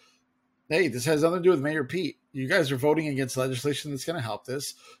say, hey, this has nothing to do with Mayor Pete. You guys are voting against legislation that's going to help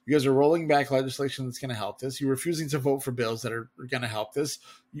this. You guys are rolling back legislation that's going to help this. You're refusing to vote for bills that are going to help this.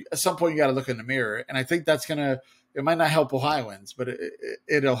 At some point, you got to look in the mirror. And I think that's going to, it might not help Ohioans, but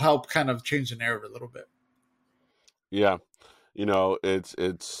it'll help kind of change the narrative a little bit. Yeah,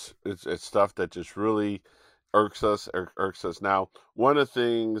 it's stuff that just really irks us. Now, one of the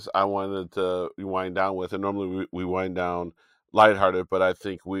things I wanted to wind down with, and normally we wind down lighthearted, but I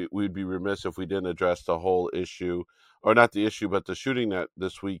think we'd be remiss if we didn't address the whole issue, or not the issue, but the shooting that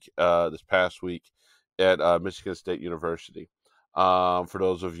this past week at Michigan State University. For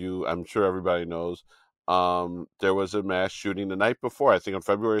those of you, I'm sure everybody knows, there was a mass shooting the night before, I think on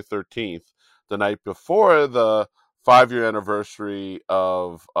February 13th, the night before the 5-year anniversary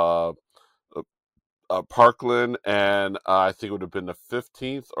of Parkland, and I think it would have been the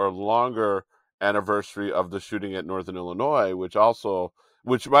 15th or longer anniversary of the shooting at Northern Illinois, which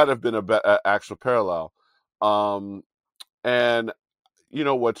might have been a actual parallel. And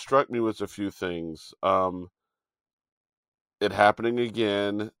what struck me was a few things. It happening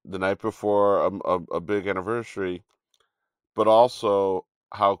again the night before a big anniversary, but also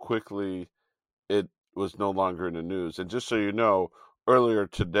how quickly it was no longer in the news. And just so you know, earlier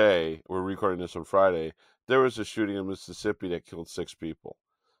today, we're recording this on Friday, there was a shooting in Mississippi that killed 6 people.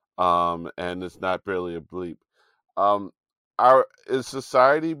 And it's not barely a bleep. Um, is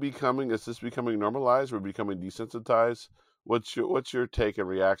this becoming normalized? We're becoming desensitized? What's your take and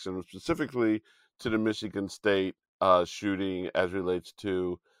reaction specifically to the Michigan State shooting as relates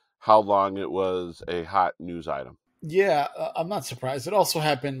to how long it was a hot news item? Yeah, I'm not surprised. It also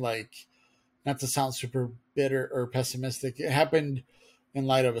happened, like, not to sound super bitter or pessimistic, it happened in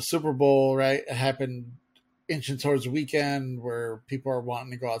light of a Super Bowl, right? It happened inching towards the weekend where people are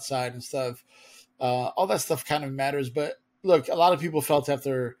wanting to go outside and stuff. All that stuff kind of matters. But look, a lot of people felt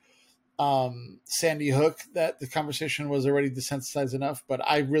after Sandy Hook that the conversation was already desensitized enough. But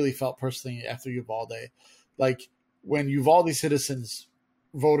I really felt personally after Uvalde, like when Uvalde citizens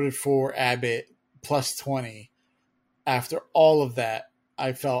voted for Abbott plus 20, after all of that,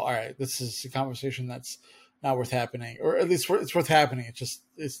 I felt, all right, this is a conversation that's not worth happening, or at least it's worth happening.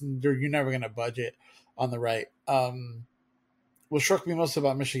 You're never going to budget on the right. What struck me most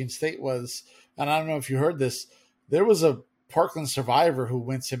about Michigan State was, and I don't know if you heard this, there was a Parkland survivor who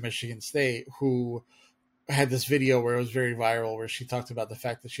went to Michigan State who had this video where it was very viral, where she talked about the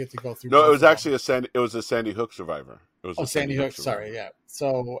fact that she had to go through. No, it was actually a Sandy Hook survivor. It was Sandy Hook. Sorry, yeah.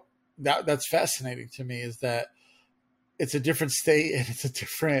 So that's fascinating to me, is that it's a different state and it's a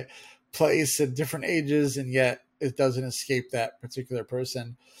different place and different ages, and yet it doesn't escape that particular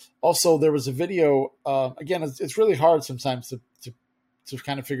person. Also, there was a video. Again, it's really hard sometimes to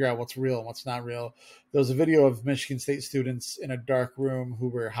kind of figure out what's real and what's not real. There was a video of Michigan State students in a dark room who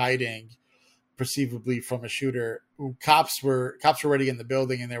were hiding, perceivably from a shooter. Cops were already in the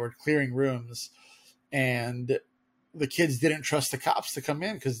building and they were clearing rooms, and the kids didn't trust the cops to come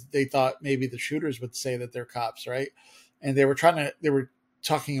in because they thought maybe the shooters would say that they're cops, right? And they were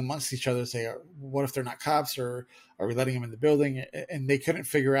talking amongst each other, say, what if they're not cops, or are we letting them in the building? And they couldn't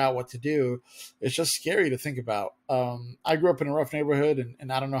figure out what to do. It's just scary to think about. I grew up in a rough neighborhood,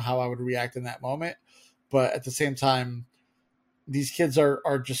 and I don't know how I would react in that moment. But at the same time, these kids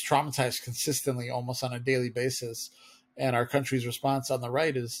are just traumatized consistently, almost on a daily basis. And our country's response on the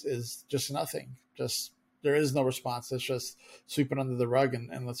right is just nothing. Just there is no response. It's just sweep it under the rug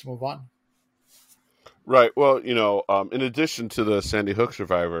and let's move on. Right. Well, in addition to the Sandy Hook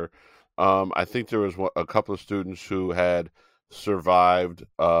survivor, I think there was a couple of students who had survived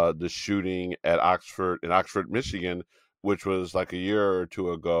the shooting at Oxford, Michigan, which was like a year or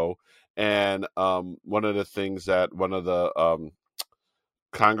two ago. And one of the things that one of the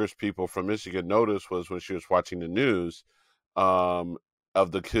Congress people from Michigan noticed was when she was watching the news um,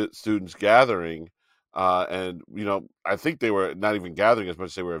 of the students gathering, and I think they were not even gathering as much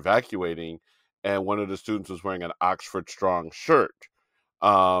as they were evacuating, and one of the students was wearing an Oxford Strong shirt,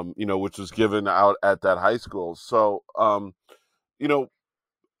 which was given out at that high school. So, you know,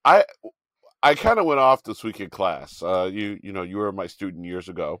 I I kind of went off this week in class. You were my student years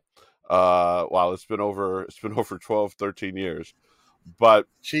ago. Wow, it's been over 12, 13 years. But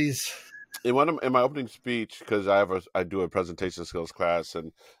Jeez. in my opening speech, because I do a presentation skills class,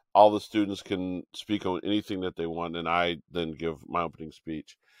 and all the students can speak on anything that they want, and I then give my opening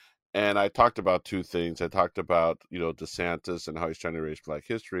speech. And I talked about two things. I talked about DeSantis and how he's trying to erase Black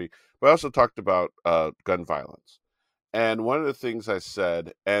history, but I also talked about gun violence. And one of the things I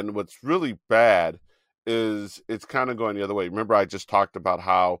said, and what's really bad, is it's kind of going the other way. Remember, I just talked about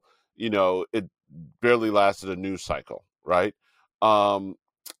how it barely lasted a news cycle, right? Um,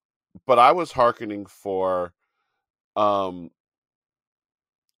 but I was hearkening for. Um,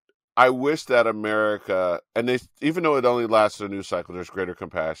 I wish that America, and even though it only lasted a news cycle, there's greater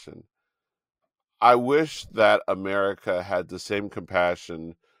compassion. I wish that America had the same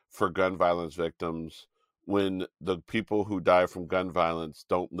compassion for gun violence victims when the people who die from gun violence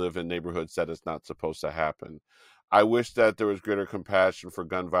don't live in neighborhoods that it's not supposed to happen. I wish that there was greater compassion for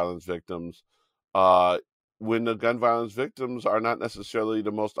gun violence victims uh, when the gun violence victims are not necessarily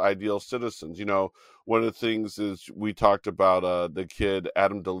the most ideal citizens. One of the things is we talked about the kid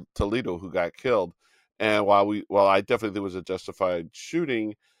Adam Toledo who got killed, and while I definitely think it was a justified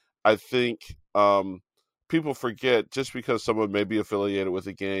shooting, I think people forget just because someone may be affiliated with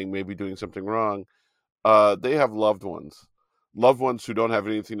a gang, may be doing something wrong, they have loved ones who don't have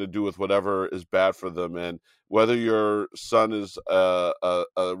anything to do with whatever is bad for them. And whether your son is a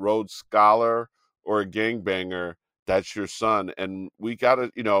Rhodes Scholar or a gangbanger, that's your son. And we got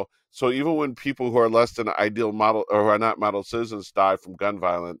to, so even when people who are less than ideal model or who are not model citizens die from gun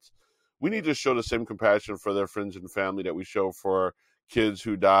violence, we need to show the same compassion for their friends and family that we show for kids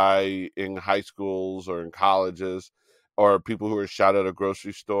who die in high schools or in colleges or people who are shot at a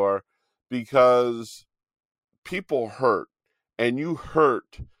grocery store, because people hurt, and you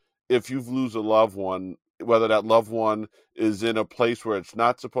hurt if you lose a loved one, whether that loved one is in a place where it's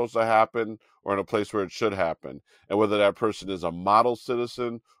not supposed to happen or in a place where it should happen, and whether that person is a model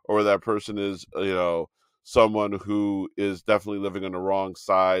citizen or whether that person is someone who is definitely living on the wrong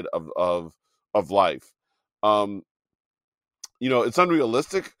side of life. um it's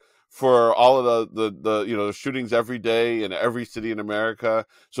unrealistic for all of the shootings every day in every city in America.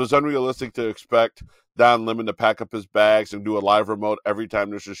 So it's unrealistic to expect Don Lemon to pack up his bags and do a live remote every time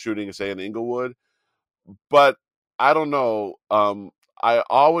there's a shooting, say in Inglewood. But I don't know. I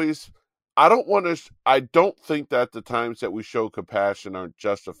always, I don't want to. I don't think that the times that we show compassion aren't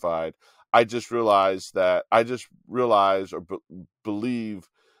justified. I just realize or believe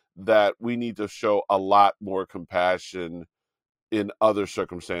that we need to show a lot more compassion in other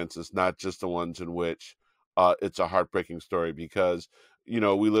circumstances, not just the ones in which it's a heartbreaking story. Because we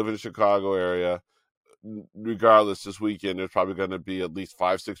live in the Chicago area. Regardless, this weekend there's probably going to be at least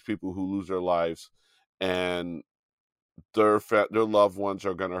 5, 6 people who lose their lives, and their loved ones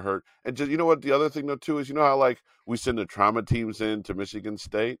are going to hurt. And just what the other thing though too is, how like we send the trauma teams in to Michigan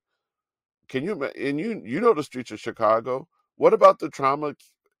State. Can you and you know the streets of Chicago? What about the trauma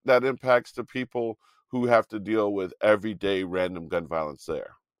that impacts the people who have to deal with everyday random gun violence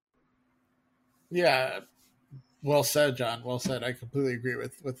there? Yeah, well said, John. Well said. I completely agree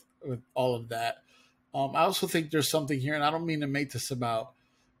with all of that. I also think there's something here, and I don't mean to make this about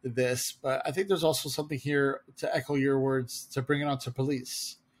this, but I think there's also something here to echo your words to bring it on to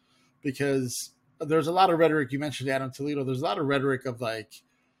police, because there's a lot of rhetoric. You mentioned Adam Toledo. There's a lot of rhetoric of like,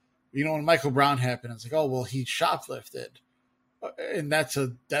 when Michael Brown happened, it's like, oh well, he shoplifted, and that's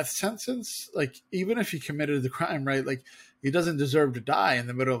a death sentence. Like, even if he committed the crime, right? Like, he doesn't deserve to die in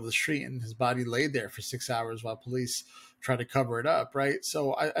the middle of the street and his body laid there for 6 hours while police try to cover it up, right?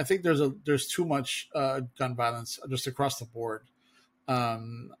 So I think there's too much gun violence just across the board,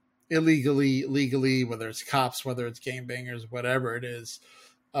 um, illegally, legally, whether it's cops, whether it's gangbangers, whatever it is.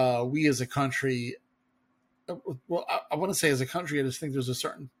 We as a country, well, I want to say as a country, I just think there's a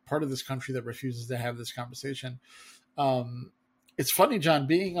certain part of this country that refuses to have this conversation. Um, It's funny, John,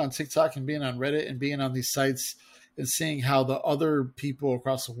 being on TikTok and being on Reddit and being on these sites and seeing how the other people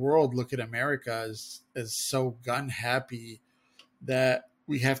across the world look at America as so gun happy that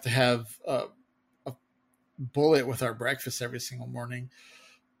we have to have a bullet with our breakfast every single morning.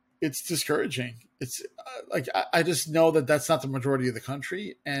 It's discouraging. It's like I just know that that's not the majority of the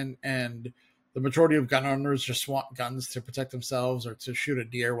country, and the majority of gun owners just want guns to protect themselves or to shoot a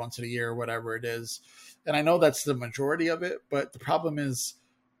deer once in a year or whatever it is. And I know that's the majority of it, but the problem is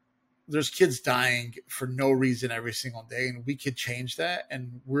there's kids dying for no reason every single day, and we could change that,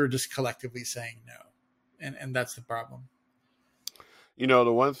 and we're just collectively saying no, and that's the problem.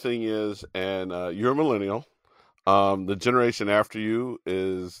 The one thing is, and you're a millennial. The generation after you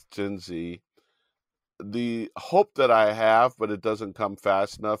is Gen Z. The hope that I have, but it doesn't come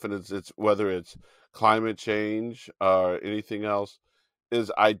fast enough, and it's whether it's climate change or anything else,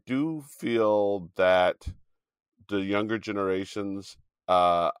 is I do feel that the younger generations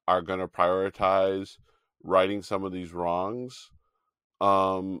are going to prioritize righting some of these wrongs.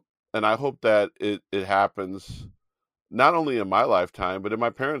 Um, and I hope that it happens not only in my lifetime, but in my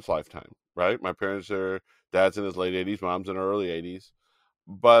parents' lifetime, right? My parents are, dad's in his late 80s, mom's in her early 80s.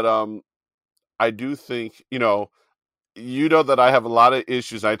 But I do think, that I have a lot of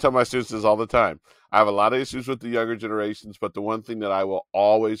issues. I tell my students this all the time. I have a lot of issues with the younger generations, but the one thing that I will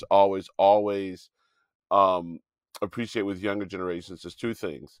always, always, always um, appreciate with younger generations is two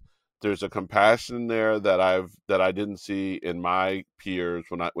things. There's a compassion there that I didn't see in my peers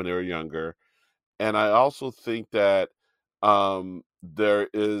when they were younger, and I also think that there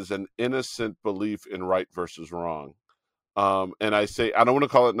is an innocent belief in right versus wrong. And I say I don't want to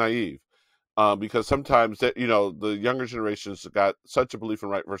call it naive, because sometimes that the younger generations got such a belief in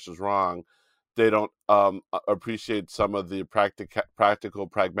right versus wrong, they don't appreciate some of the practical,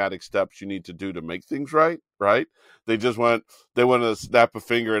 pragmatic steps you need to do to make things right. Right? They want to snap a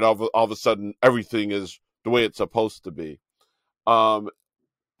finger, and all of a sudden everything is the way it's supposed to be. Um,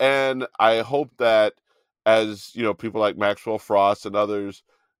 and I hope that as people like Maxwell Frost and others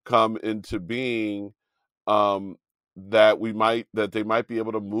come into being, um, that they might be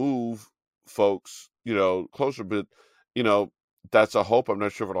able to move folks closer. But you know that's a hope. I'm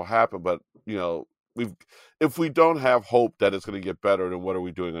not sure if it'll happen, but we've if we don't have hope that it's going to get better, then what are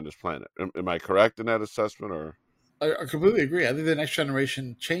we doing on this planet? Am I correct in that assessment? Or I completely agree. I think the next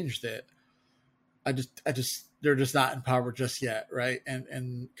generation changed it. They're just not in power just yet, right?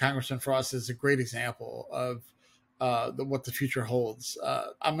 And Congressman Frost is a great example of what the future holds.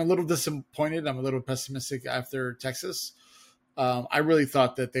 I'm a little disappointed. I'm a little pessimistic after Texas. I really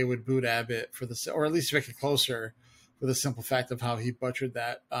thought that they would boot Abbott or at least make it closer, for the simple fact of how he butchered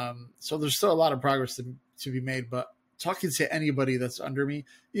that. So there's still a lot of progress to be made. But talking to anybody that's under me,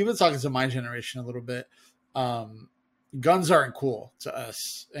 even talking to my generation a little bit, um, guns aren't cool to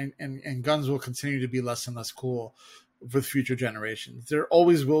us, and guns will continue to be less and less cool with future generations. There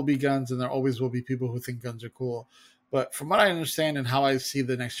always will be guns, and there always will be people who think guns are cool. But from what I understand and how I see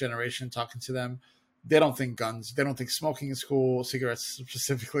the next generation talking to them, they don't think guns. They don't think smoking is cool, cigarettes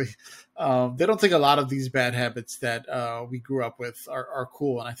specifically. They don't think a lot of these bad habits that we grew up with are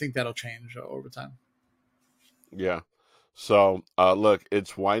cool, and I think that'll change over time. yeah. So look,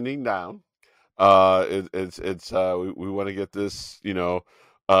 it's winding down. It's we want to get this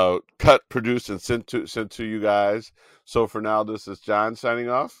cut, produced, and sent to you guys. So for now, this is John signing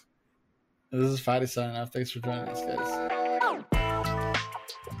off. This is Fadi signing off. Thanks for joining us, guys.